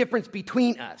see a difference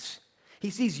between us. He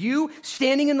sees you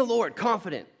standing in the Lord,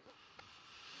 confident,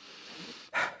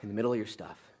 in the middle of your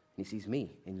stuff. And he sees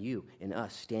me and you and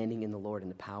us standing in the Lord in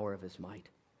the power of his might.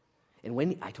 And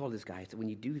when I told this guy, I said, when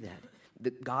you do that,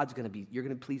 you're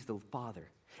going to please the Father.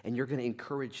 And you're going to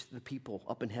encourage the people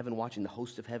up in heaven watching, the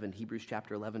host of heaven. Hebrews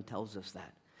chapter 11 tells us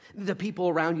that. The people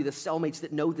around you, the cellmates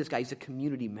that know this guy, he's a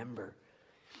community member.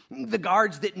 The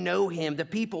guards that know him, the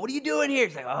people, what are you doing here?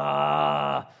 He's like,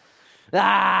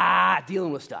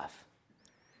 dealing with stuff.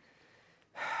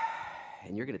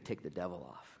 And you're going to tick the devil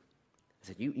off. I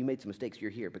said, you made some mistakes,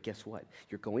 you're here, but guess what?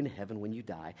 You're going to heaven when you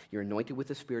die. You're anointed with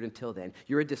the Spirit until then.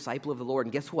 You're a disciple of the Lord,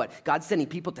 and guess what? God's sending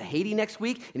people to Haiti next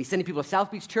week, and he's sending people to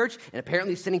South Beach Church, and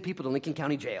apparently he's sending people to Lincoln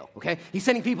County Jail, okay? He's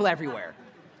sending people everywhere.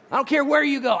 I don't care where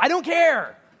you go. I don't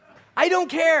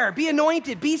care. Be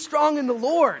anointed. Be strong in the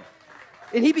Lord.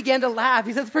 And he began to laugh.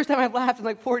 He said, it's the first time I've laughed in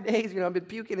like 4 days. I've been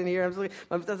puking in here.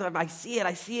 I see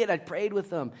it. I prayed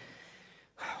with them.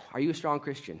 Are you a strong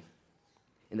Christian?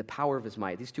 In the power of his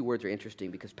might. These two words are interesting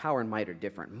because power and might are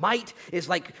different. Might is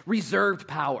like reserved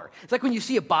power. It's like when you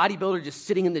see a bodybuilder just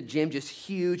sitting in the gym, just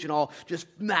huge and all just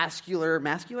muscular,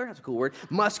 that's a cool word,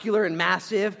 muscular and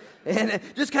massive, and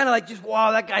just kind of like,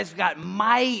 wow, that guy's got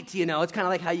might, It's kind of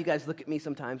like how you guys look at me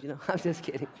sometimes, I'm just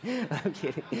kidding. I'm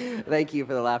kidding. Thank you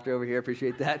for the laughter over here. I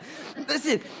appreciate that.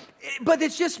 Listen, but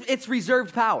it's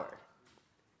reserved power.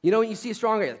 When you see a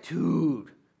strong guy, you're like, dude,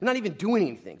 they're not even doing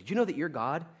anything. Did you know that your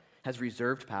God has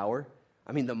reserved power?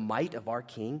 I mean, the might of our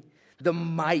King, be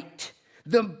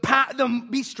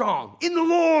strong in the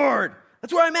Lord.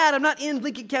 That's where I'm at. I'm not in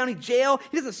Lincoln County Jail.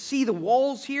 He doesn't see the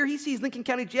walls here. He sees Lincoln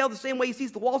County Jail the same way he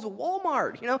sees the walls of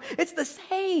Walmart. It's the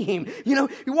same. You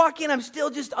walk in, I'm still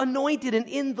just anointed and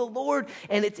in the Lord,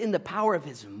 and it's in the power of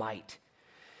his might.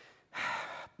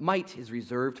 Might is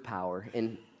reserved power,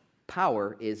 and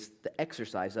power is the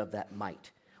exercise of that might.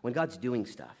 When God's doing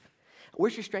stuff.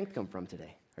 Where's your strength come from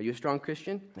today? Are you a strong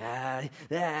Christian?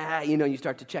 You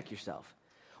start to check yourself.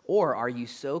 Or are you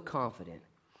so confident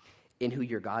in who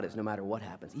your God is no matter what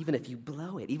happens? Even if you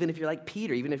blow it, even if you're like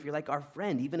Peter, even if you're like our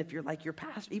friend, even if you're like your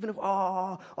pastor, even if,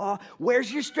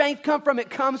 where's your strength come from? It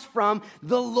comes from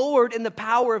the Lord and the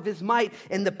power of his might.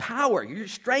 And the power, your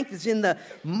strength is in the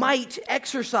might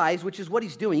exercise, which is what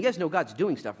he's doing. You guys know God's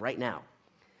doing stuff right now.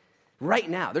 Right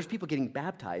now, there's people getting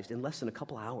baptized in less than a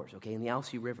couple hours, okay, in the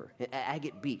Alsea River, at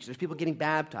Agate Beach. There's people getting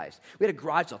baptized. We had a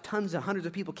garage sale. Tons and hundreds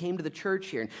of people came to the church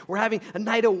here, and we're having a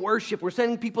night of worship. We're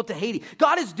sending people to Haiti.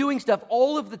 God is doing stuff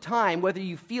all of the time, whether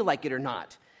you feel like it or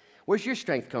not. Where's your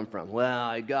strength come from? Well,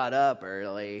 I got up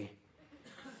early.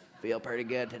 Feel pretty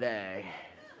good today.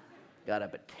 Got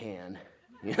up at 10.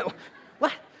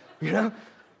 What?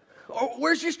 Or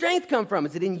where's your strength come from?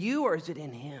 Is it in you or is it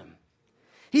in him?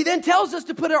 He then tells us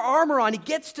to put our armor on. He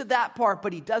gets to that part,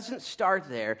 but he doesn't start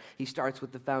there. He starts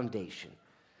with the foundation,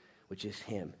 which is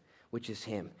him.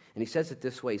 And he says it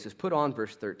this way. He says, put on,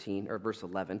 verse 13, or verse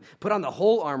 11, put on the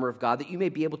whole armor of God that you may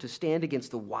be able to stand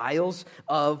against the wiles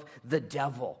of the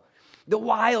devil. The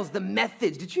wiles, the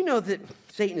methods. Did you know that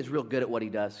Satan is real good at what he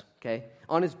does, okay?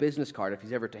 On his business card, if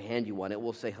he's ever to hand you one, it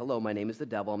will say, hello, my name is the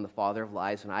devil. I'm the father of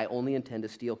lies, and I only intend to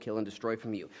steal, kill, and destroy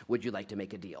from you. Would you like to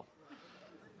make a deal?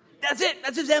 That's it.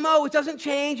 That's his M.O. It doesn't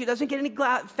change. It doesn't get any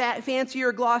fancier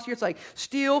or glossier. It's like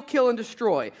steal, kill, and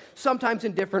destroy, sometimes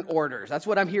in different orders. That's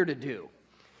what I'm here to do.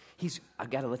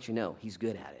 I've got to let you know, he's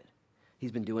good at it.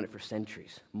 He's been doing it for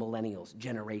centuries, millennials,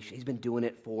 generations. He's been doing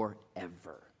it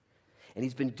forever. And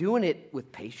he's been doing it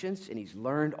with patience, and he's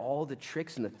learned all the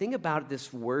tricks. And the thing about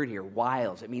this word here,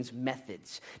 wiles, it means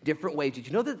methods, different ways. Did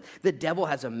you know that the devil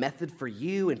has a method for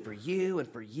you and for you and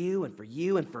for you and for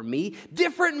you and for me?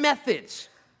 Different methods.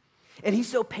 And he's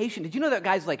so patient. Did you know that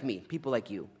guys like me, people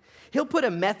like you, he'll put a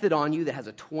method on you that has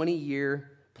a 20-year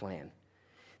plan.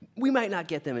 We might not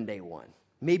get them in day 1,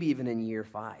 maybe even in year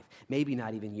 5, maybe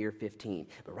not even year 15,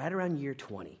 but right around year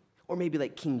 20, or maybe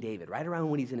like King David, right around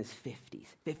when he's in his 50s,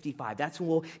 55. That's when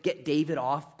we'll get David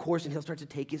off course, and he'll start to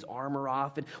take his armor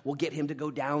off, and we'll get him to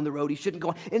go down the road he shouldn't go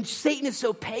on. And Satan is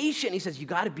so patient. He says, you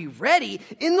got to be ready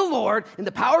in the Lord, in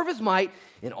the power of his might,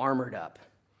 and armored up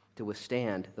to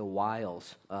withstand the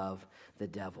wiles of the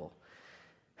devil.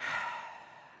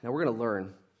 Now we're going to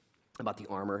learn about the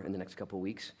armor in the next couple of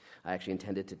weeks. I actually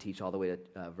intended to teach all the way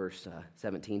to verse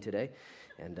 17 today,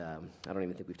 and I don't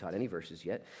even think we've taught any verses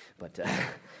yet, but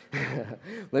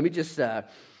let me just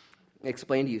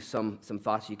explain to you some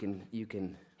thoughts you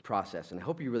can process, and I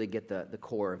hope you really get the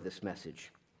core of this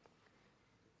message.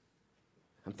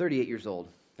 I'm 38 years old.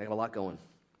 I got a lot going.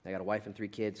 I got a wife and 3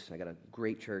 kids. I got a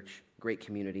great church, great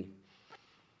community.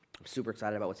 I'm super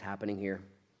excited about what's happening here.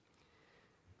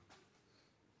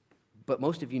 But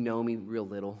most of you know me real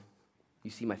little.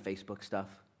 You see my Facebook stuff,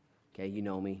 okay? You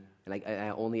know me. And I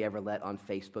only ever let on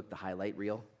Facebook the highlight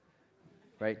reel,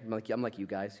 right? I'm like you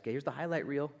guys. Okay, here's the highlight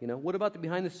reel. You know, what about the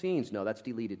behind the scenes? No, that's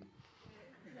deleted.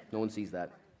 No one sees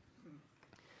that.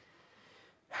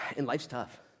 And life's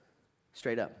tough.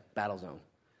 Straight up. Battle zone.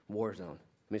 War zone.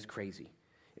 I mean, it's crazy.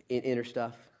 Inner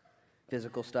stuff,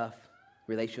 physical stuff,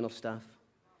 relational stuff,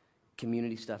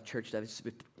 community stuff, church stuff. It's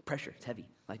pressure. It's heavy.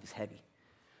 Life is heavy.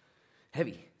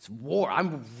 Heavy. It's war.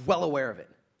 I'm well aware of it.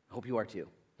 I hope you are too.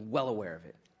 Well aware of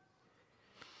it.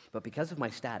 But because of my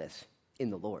status in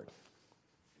the Lord,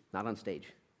 not on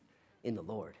stage, in the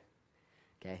Lord,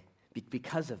 okay?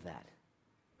 Because of that,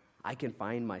 I can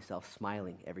find myself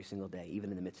smiling every single day,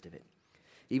 even in the midst of it,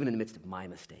 even in the midst of my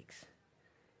mistakes.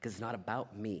 Because it's not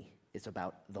about me. It's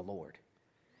about the Lord.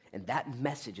 And that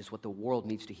message is what the world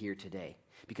needs to hear today,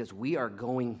 because we are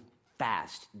going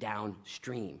fast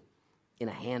downstream in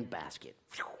a handbasket,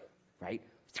 right?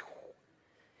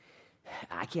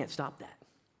 I can't stop that.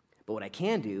 But what I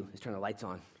can do is turn the lights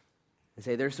on and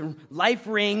say, there's some life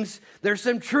rings, there's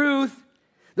some truth,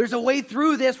 there's a way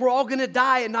through this. We're all going to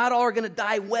die, and not all are going to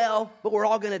die well, but we're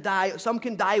all going to die. Some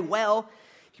can die well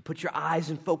if you put your eyes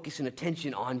and focus and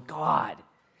attention on God.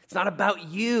 It's not about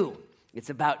you. It's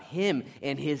about him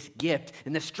and his gift.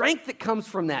 And the strength that comes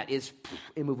from that is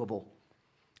immovable.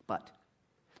 But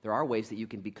there are ways that you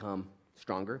can become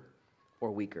stronger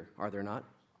or weaker, are there not?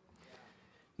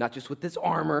 Not just with this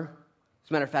armor. As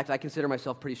a matter of fact, I consider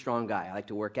myself a pretty strong guy. I like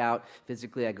to work out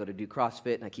physically. I go to do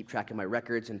CrossFit, and I keep track of my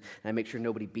records, and I make sure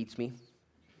nobody beats me.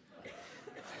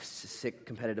 It's a sick,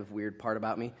 competitive, weird part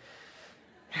about me.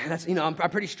 That's, I'm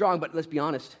pretty strong, but let's be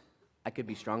honest. I could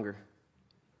be stronger.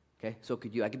 Okay, so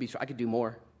could you. I could do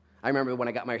more. I remember when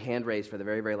I got my hand raised for the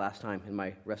very, very last time in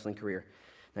my wrestling career,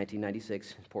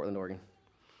 1996, in Portland, Oregon.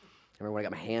 I remember when I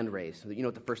got my hand raised. You know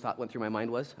what the first thought went through my mind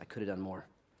was? I could have done more.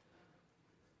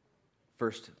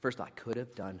 First thought, I could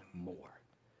have done more.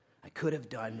 I could have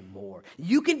done more.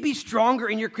 You can be stronger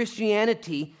in your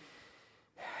Christianity.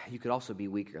 You could also be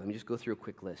weaker. Let me just go through a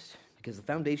quick list, because the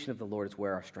foundation of the Lord is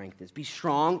where our strength is. Be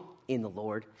strong in the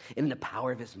Lord and in the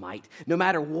power of his might. No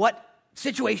matter what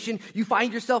situation you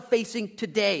find yourself facing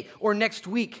today or next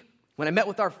week. When I met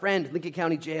with our friend, Lincoln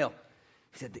County Jail,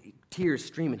 he said, tears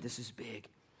streaming, this is big.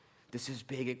 This is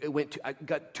big. I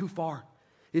got too far.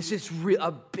 This is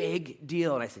a big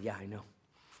deal. And I said, yeah, I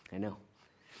know.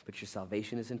 But your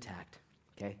salvation is intact,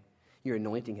 okay? Your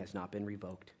anointing has not been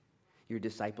revoked. Your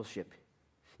discipleship,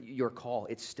 your call,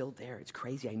 it's still there. It's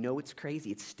crazy. I know it's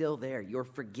crazy. It's still there. You're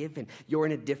forgiven. You're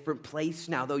in a different place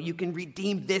now, though. You can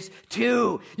redeem this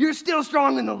too. You're still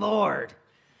strong in the Lord.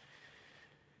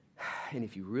 And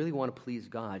if you really want to please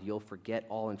God, you'll forget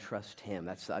all and trust him.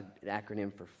 That's an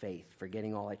acronym for faith.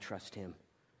 Forgetting all, I trust him.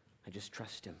 I just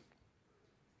trust him.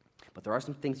 But there are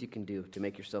some things you can do to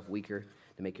make yourself weaker,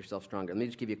 to make yourself stronger. Let me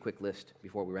just give you a quick list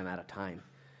before we run out of time.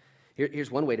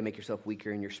 Here's one way to make yourself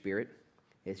weaker in your spirit.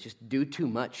 It's just do too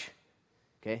much.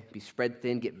 Okay? Be spread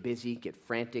thin, get busy, get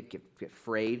frantic, get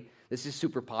frayed. This is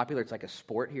super popular. It's like a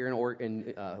sport here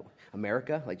in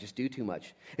America. Like, just do too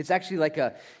much. It's actually like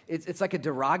it's like a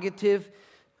derogative,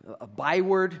 a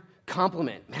byword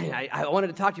compliment. Man, I wanted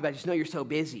to talk to you about it. I just know you're so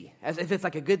busy. As if it's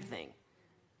like a good thing.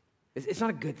 It's not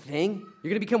a good thing. You're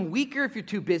going to become weaker if you're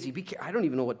too busy. I don't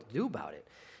even know what to do about it.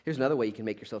 Here's another way you can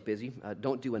make yourself busy.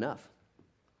 Don't do enough.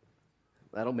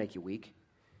 That'll make you weak.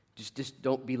 Just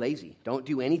don't be lazy. Don't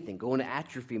do anything. Go into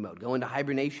atrophy mode. Go into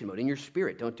hibernation mode. In your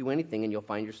spirit, don't do anything, and you'll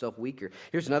find yourself weaker.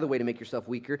 Here's another way to make yourself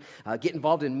weaker. Get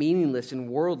involved in meaningless and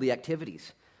worldly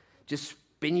activities. Just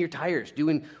spin your tires,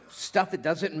 doing stuff that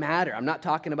doesn't matter. I'm not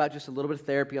talking about just a little bit of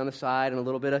therapy on the side and a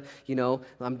little bit of,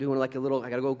 I'm doing like I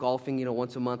got to go golfing,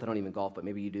 once a month. I don't even golf, but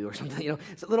maybe you do or something.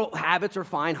 So little habits are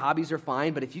fine. Hobbies are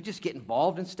fine. But if you just get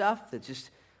involved in stuff that's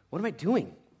just, what am I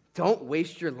doing? Don't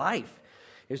waste your life.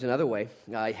 Here's another way,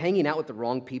 hanging out with the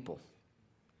wrong people.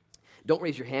 Don't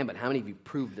raise your hand, but how many of you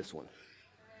proved this one?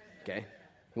 Okay?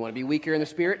 You want to be weaker in the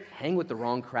spirit? Hang with the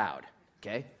wrong crowd,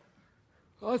 okay?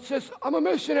 Oh, it's just, I'm a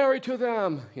missionary to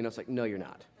them. It's like, no, you're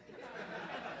not.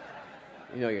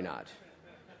 No, you're not.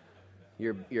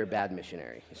 You're a bad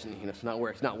missionary. It's not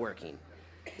working.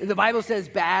 The Bible says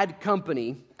bad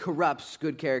company corrupts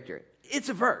good character. It's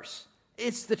a verse.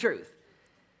 It's the truth.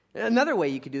 Another way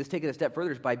you could do this, take it a step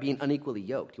further, is by being unequally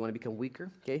yoked. You want to become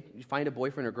weaker? Okay, you find a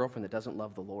boyfriend or girlfriend that doesn't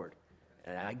love the Lord,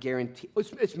 and I guarantee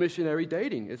it's missionary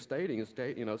dating. It's dating. It's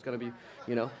going to be,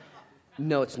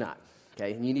 No, it's not.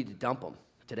 Okay, and you need to dump them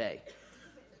today.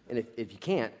 And if you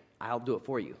can't, I'll do it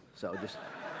for you. So just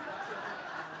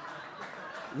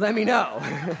let me know.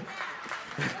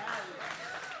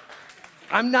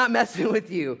 I'm not messing with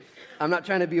you. I'm not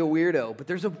trying to be a weirdo, but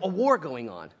there's a war going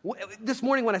on. This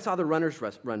morning when I saw the runners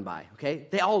run by, okay,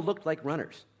 they all looked like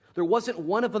runners. There wasn't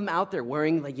one of them out there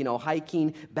wearing,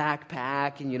 hiking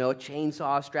backpack and, a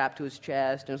chainsaw strapped to his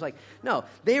chest. And it was like, no,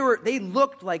 they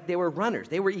looked like they were runners.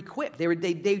 They were equipped.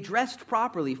 They dressed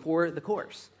properly for the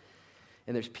course.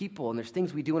 And there's people and there's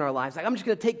things we do in our lives. Like, I'm just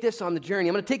going to take this on the journey.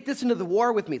 I'm going to take this into the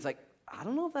war with me. It's like, I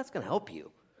don't know if that's going to help you.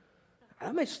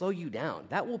 That might slow you down.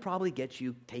 That will probably get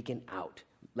you taken out.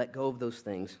 Let go of those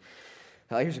things.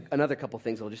 Here's another couple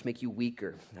things that will just make you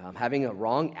weaker. Having a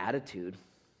wrong attitude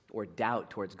or doubt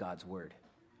towards God's word.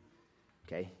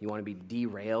 Okay? You want to be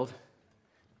derailed,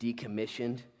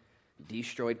 decommissioned,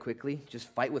 destroyed quickly? Just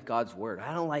fight with God's word.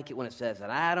 I don't like it when it says that.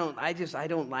 I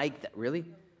don't like that. Really?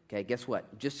 Okay, guess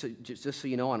what? Just so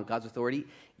you know, on God's authority,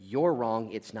 you're wrong,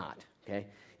 it's not. Okay?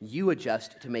 You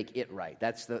adjust to make it right.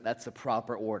 That's the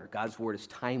proper order. God's word is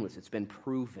timeless. It's been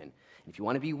proven. If you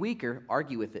want to be weaker,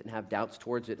 argue with it and have doubts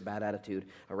towards it, a bad attitude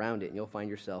around it, and you'll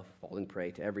find yourself falling prey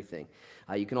to everything.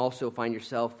 You can also find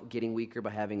yourself getting weaker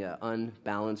by having an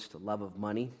unbalanced love of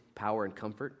money, power, and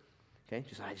comfort. Okay,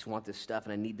 I just want this stuff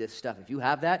and I need this stuff. If you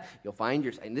have that, you'll find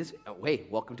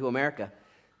welcome to America.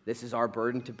 This is our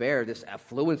burden to bear, this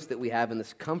affluence that we have and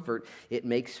this comfort. It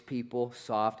makes people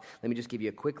soft. Let me just give you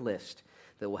a quick list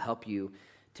that will help you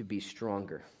to be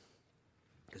stronger.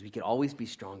 Because we can always be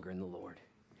stronger in the Lord.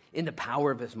 In the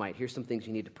power of his might. Here's some things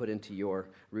you need to put into your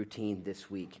routine this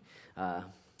week. A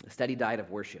steady diet of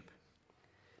worship.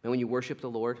 And when you worship the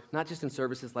Lord, not just in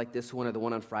services like this one or the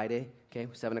one on Friday, okay,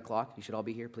 7 o'clock, you should all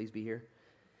be here, please be here.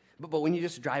 But when you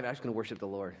just drive, I'm just going to worship the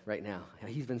Lord right now.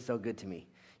 He's been so good to me.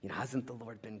 Hasn't the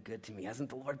Lord been good to me? Hasn't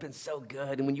the Lord been so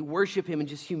good? And when you worship him in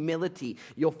just humility,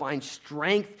 you'll find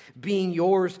strength being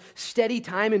yours, steady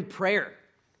time in prayer.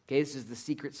 Okay, this is the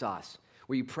secret sauce.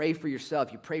 Where you pray for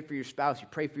yourself, you pray for your spouse, you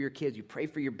pray for your kids, you pray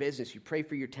for your business, you pray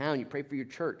for your town, you pray for your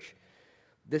church.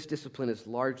 This discipline is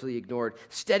largely ignored.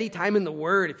 Steady time in the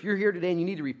Word. If you're here today and you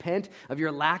need to repent of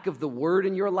your lack of the Word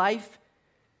in your life,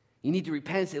 you need to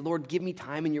repent and say, Lord, give me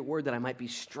time in your Word that I might be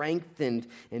strengthened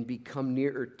and become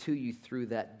nearer to you through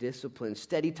that discipline.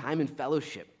 Steady time in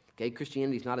fellowship. Okay,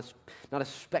 Christianity is not a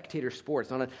spectator sport.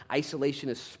 It's not an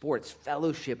isolationist sport. It's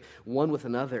fellowship one with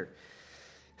another.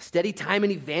 Steady time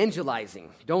in evangelizing.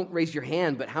 Don't raise your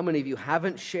hand, but how many of you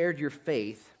haven't shared your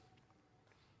faith,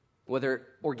 whether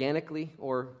organically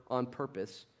or on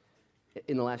purpose,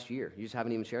 in the last year? You just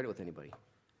haven't even shared it with anybody.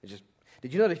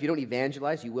 Did you know that if you don't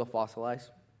evangelize, you will fossilize?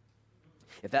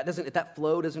 If that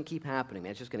flow doesn't keep happening,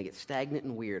 man, it's just going to get stagnant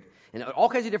and weird. And all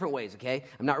kinds of different ways, okay?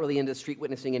 I'm not really into street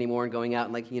witnessing anymore and going out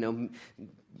and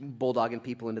bulldogging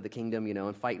people into the kingdom,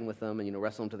 and fighting with them and,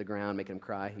 wrestling them to the ground, making them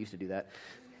cry. I used to do that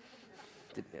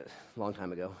a long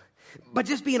time ago. But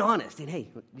just being honest, and hey,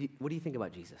 what do you think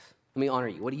about Jesus? Let me honor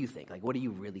you. What do you think? What do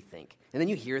you really think? And then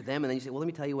you hear them, and then you say, well, let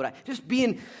me tell you just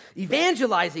being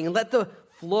evangelizing and let the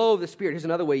flow of the Spirit. Here's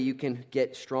another way you can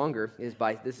get stronger is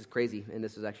this is crazy, and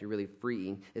this is actually really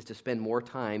freeing, is to spend more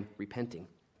time repenting.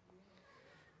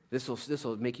 This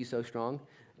will make you so strong.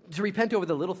 To repent over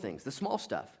the little things, the small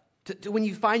stuff. To when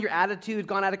you find your attitude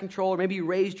gone out of control, or maybe you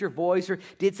raised your voice or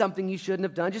did something you shouldn't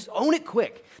have done, just own it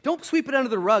quick. Don't sweep it under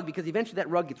the rug, because eventually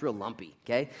that rug gets real lumpy,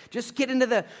 okay? Just get into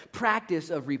the practice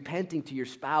of repenting to your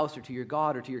spouse or to your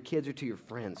God or to your kids or to your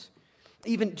friends.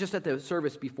 Even just at the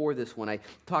service before this one, I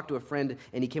talked to a friend,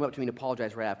 and he came up to me and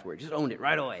apologized right afterward. Just owned it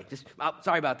right away.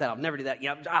 Sorry about that. I'll never do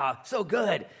that. So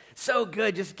good. So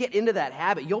good. Just get into that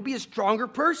habit. You'll be a stronger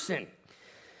person.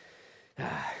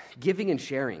 Giving and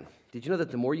sharing. Did you know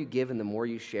that the more you give and the more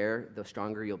you share, the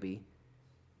stronger you'll be?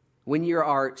 When you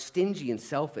are stingy and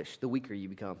selfish, the weaker you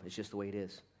become. It's just the way it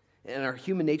is. And our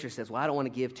human nature says, well, I don't want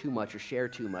to give too much or share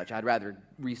too much. I'd rather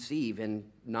receive and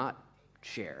not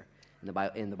share.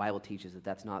 And the Bible teaches that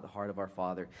that's not the heart of our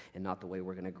Father and not the way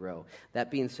we're going to grow.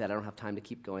 That being said, I don't have time to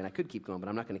keep going. I could keep going, but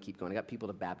I'm not going to keep going. I got people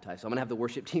to baptize. So I'm going to have the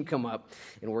worship team come up,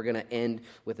 and we're going to end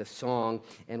with a song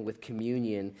and with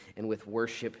communion and with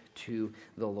worship to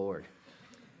the Lord.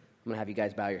 I'm going to have you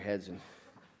guys bow your heads and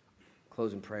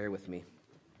close in prayer with me.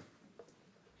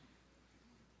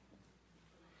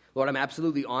 Lord, I'm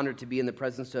absolutely honored to be in the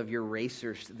presence of your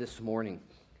racers this morning,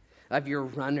 of your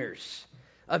runners,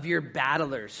 of your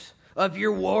battlers, of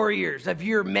your warriors, of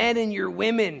your men and your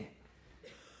women,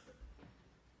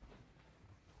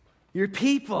 your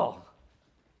people.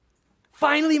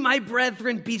 Finally, my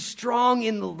brethren, be strong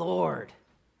in the Lord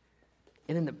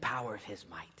and in the power of his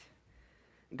might.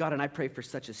 God, and I pray for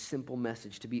such a simple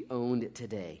message to be owned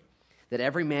today, that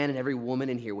every man and every woman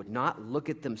in here would not look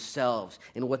at themselves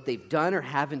and what they've done or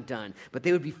haven't done, but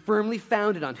they would be firmly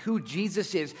founded on who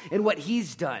Jesus is and what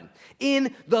he's done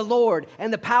in the Lord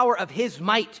and the power of his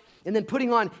might, and then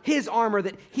putting on his armor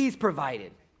that he's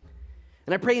provided.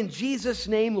 And I pray in Jesus'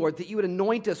 name, Lord, that you would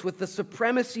anoint us with the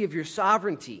supremacy of your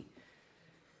sovereignty,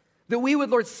 that we would,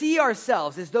 Lord, see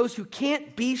ourselves as those who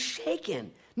can't be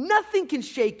shaken. Nothing can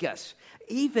shake us,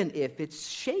 even if it's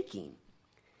shaking.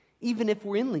 Even if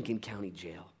we're in Lincoln County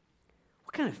Jail,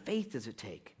 what kind of faith does it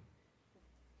take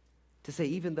to say,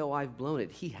 even though I've blown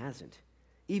it, he hasn't.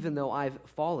 Even though I've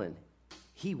fallen,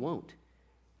 he won't.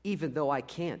 Even though I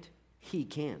can't, he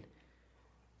can.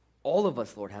 All of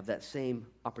us, Lord, have that same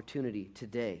opportunity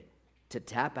today to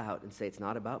tap out and say, it's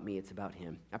not about me, it's about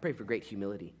him. I pray for great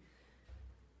humility,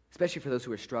 especially for those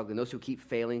who are struggling, those who keep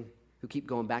failing, who keep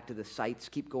going back to the sights,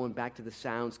 keep going back to the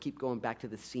sounds, keep going back to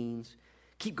the scenes.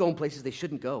 Keep going places they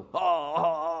shouldn't go.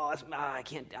 I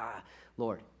can't.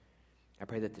 Lord, I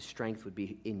pray that the strength would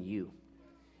be in you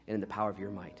and in the power of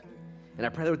your might. And I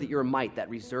pray, Lord, that your might,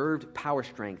 that reserved power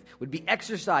strength, would be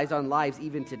exercised on lives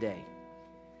even today.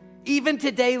 Even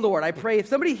today, Lord, I pray if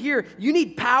somebody here, you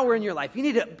need power in your life. You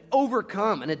need to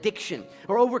overcome an addiction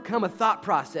or overcome a thought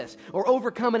process or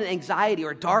overcome an anxiety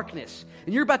or darkness.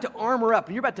 And you're about to armor up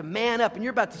and you're about to man up and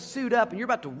you're about to suit up and you're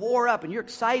about to war up and you're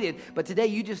excited. But today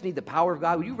you just need the power of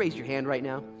God. Will you raise your hand right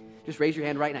now? Just raise your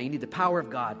hand right now. You need the power of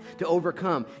God to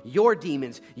overcome your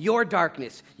demons, your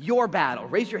darkness, your battle.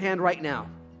 Raise your hand right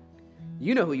now.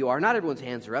 You know who you are. Not everyone's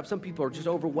hands are up. Some people are just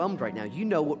overwhelmed right now. You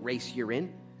know what race you're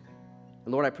in.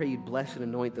 And Lord, I pray you'd bless and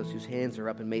anoint those whose hands are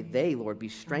up, and may they, Lord, be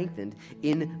strengthened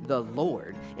in the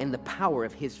Lord and the power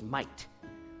of his might.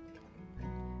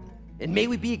 And may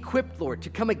we be equipped, Lord, to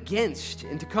come against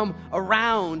and to come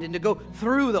around and to go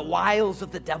through the wiles of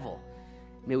the devil.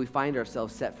 May we find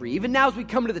ourselves set free. Even now as we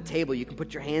come to the table, you can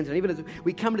put your hands on. Even as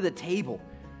we come to the table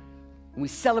and we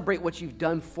celebrate what you've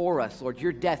done for us, Lord,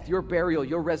 your death, your burial,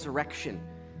 your resurrection,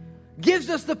 gives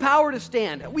us the power to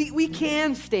stand. We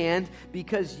can stand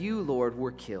because you, Lord,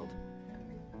 were killed.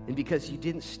 And because you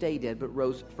didn't stay dead but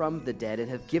rose from the dead and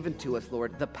have given to us,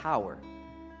 Lord, the power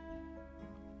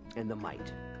and the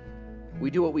might. We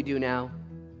do what we do now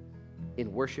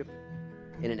in worship,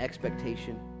 in an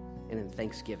expectation, and in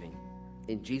thanksgiving.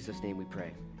 In Jesus' name we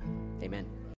pray. Amen.